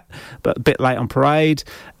hear that, but a bit late on parade.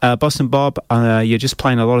 Boston Bob, you're just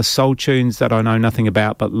playing a lot of soul tunes that I know nothing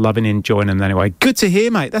about, but loving and enjoying them anyway. Good to hear,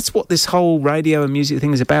 mate. That's what this whole radio and music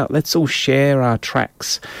thing is about. Let's all share our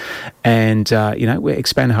tracks and we're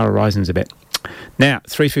expanding our horizons a bit. Now,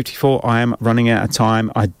 3:54, I am running out of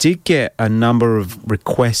time. I did get a number of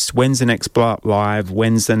requests. When's the next Blow Up Live?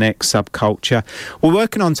 When's the next Subculture? We're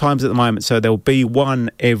working on times at the moment, so there'll be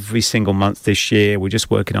one every single month this year. We're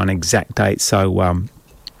just working on exact dates, so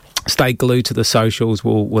stay glued to the socials.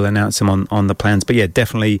 We'll announce them on the plans. But yeah,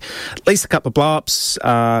 definitely at least a couple of blow-ups,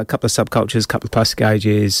 a couple of subcultures, a couple of plastic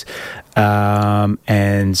ages,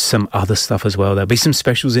 and some other stuff as well. There'll be some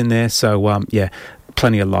specials in there. So yeah,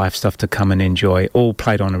 plenty of live stuff to come and enjoy, all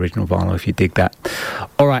played on original vinyl if you dig that.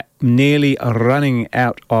 All right, nearly running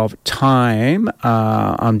out of time.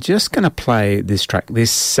 I'm just going to play this track.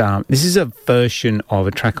 This is a version of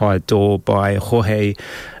a track I adore by Jorge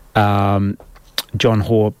John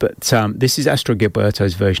Hoare, but this is Astro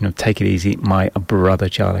Gilberto's version of Take It Easy, My Brother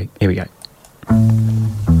Charlie. Here we go.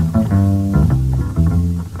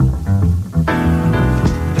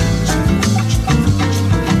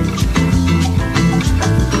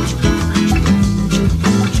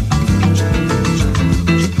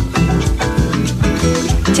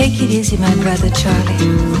 Take it easy. easy, my brother Charlie.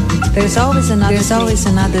 There's always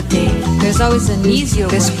another day. There's always an easier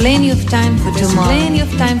way. There's plenty of time for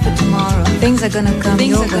tomorrow. Things are gonna come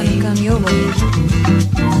your way.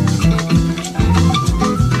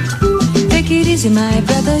 Take it easy, my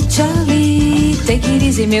brother Charlie. Take it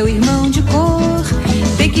easy, meu irmão de cor.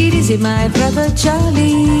 Take it easy, my brother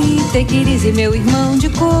Charlie. Take it easy, meu irmão de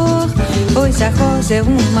cor. Pois a rosa é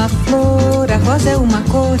uma flor, a rosa é uma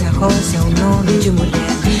cor, a rosa é o nome de mulher.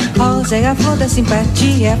 Rosa é a flor da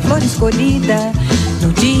simpatia, é a flor escolhida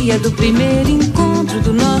no dia do primeiro encontro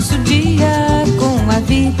do nosso dia com a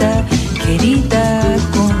vida querida,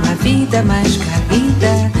 com a vida mais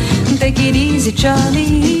querida. Take it easy,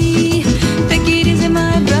 Charlie. Take it easy,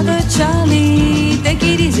 my brother Charlie. Take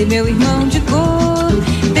it easy, meu irmão de cor.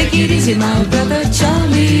 Take it easy, my brother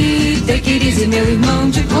Charlie. Take it easy, meu irmão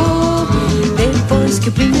de cor. Depois que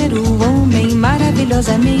o primeiro homem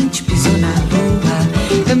maravilhosamente pisou na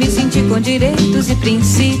lua, eu me senti com direitos e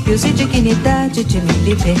princípios e dignidade de me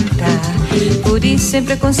libertar. Por isso, sem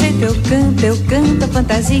preconceito, eu canto a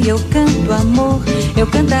fantasia, eu canto amor, eu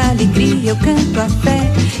canto a alegria, eu canto a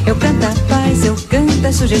fé, eu canto a paz, eu canto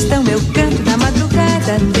a sugestão, eu canto na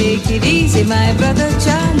madrugada. Take it easy, my brother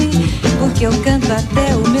Charlie, porque eu canto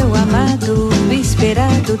até o meu amado,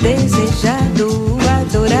 esperado, desejado,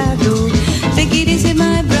 adorado. Take it easy,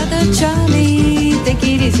 my brother Charlie. Take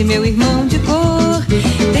it easy, meu irmão de cor.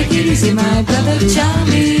 Take it easy, my brother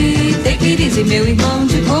Charlie. Take it easy, meu irmão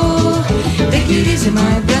de cor. Take it easy,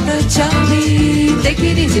 my brother Charlie. Take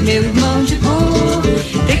it easy, meu irmão de cor.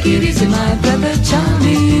 Take it easy, my brother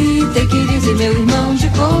Charlie. Take it easy, meu irmão de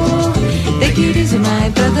cor. Take it easy, my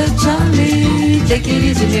brother Charlie. Take it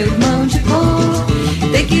easy, meu irmão de cor.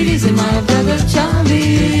 Take it easy, my brother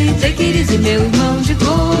Charlie. Take it easy, meu irmão de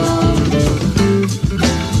cor.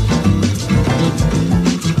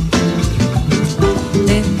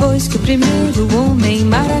 Depois que o primeiro homem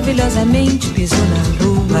maravilhosamente pisou na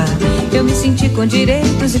lua, eu me senti com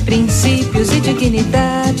direitos e princípios e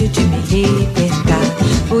dignidade de me libertar.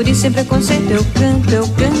 Por isso, sem preconceito, eu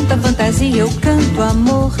canto a fantasia, eu canto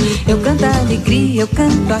amor, eu canto a alegria, eu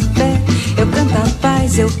canto a fé, eu canto a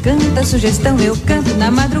paz, eu canto a sugestão, eu canto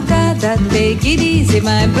na madrugada. Take it easy,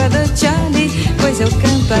 my brother Charlie, pois eu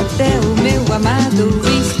canto até o meu amado,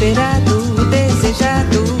 esperado,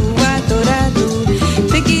 desejado, adorado.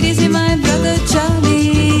 Take it easy, my brother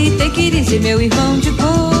Charlie. Take it easy, meu irmão de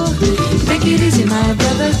cor. Take it easy, my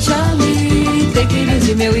brother Charlie. Take it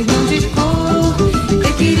easy, meu irmão de cor.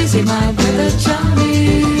 Take it easy, my brother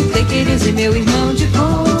Charlie. Take it easy, meu irmão de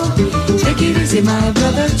cor. Take it easy, my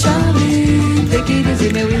brother Charlie. Take it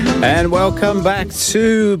easy, meu irmão. And welcome back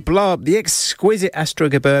to Blob, the exquisite Astro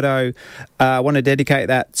Gilberto. I want to dedicate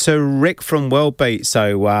that to Rick from World Beat.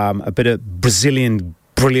 So a bit of Brazilian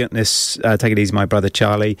brilliantness. Take it easy, my brother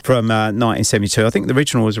Charlie, from 1972. I think the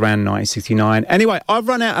original was around 1969. Anyway, I've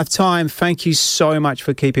run out of time. Thank you so much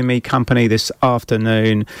for keeping me company this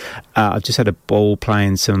afternoon. I've just had a ball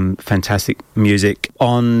playing some fantastic music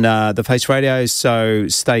on the Face Radio, so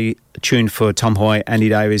stay tuned for Tom Hoy, Andy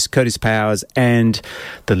Davis, Curtis Powers, and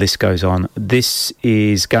the list goes on. This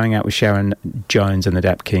is Going Out with Sharon Jones and the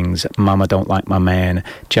Dap Kings. Mama Don't Like My Man.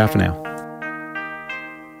 Ciao for now.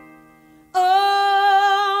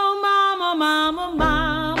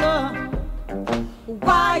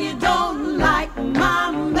 Why you don't like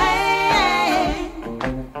my man?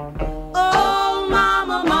 Oh,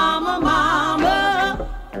 mama, mama, mama,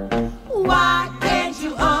 why can't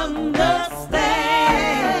you understand?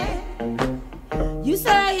 You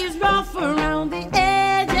say he's rough around the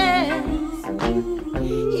edges,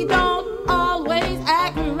 he don't always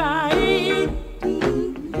act right,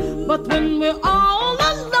 but when we're all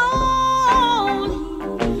alone,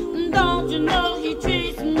 don't you know he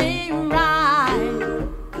treats me right?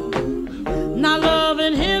 Now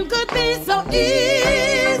loving him could be so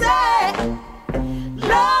easy.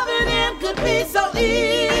 Loving him could be so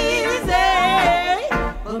easy.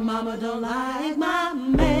 But mama don't like my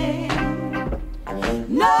man.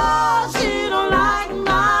 No, she don't like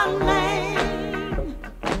my man.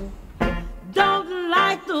 Don't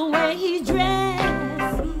like the way he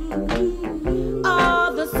dressed,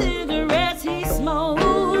 all the cigarettes he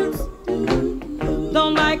smokes.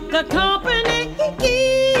 Don't like the company he keeps.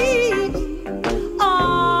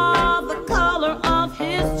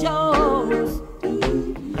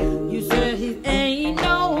 You said he ain't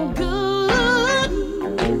no good.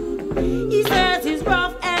 He says he's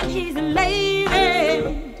rough and he's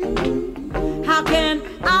lazy. How can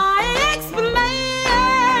I explain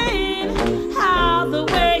how the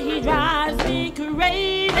way he drives me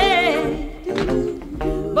crazy?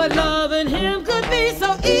 But loving him could be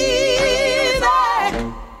so easy.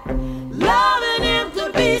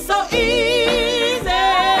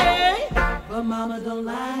 don't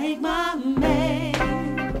like my man.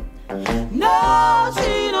 No,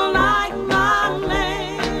 she don't like my man.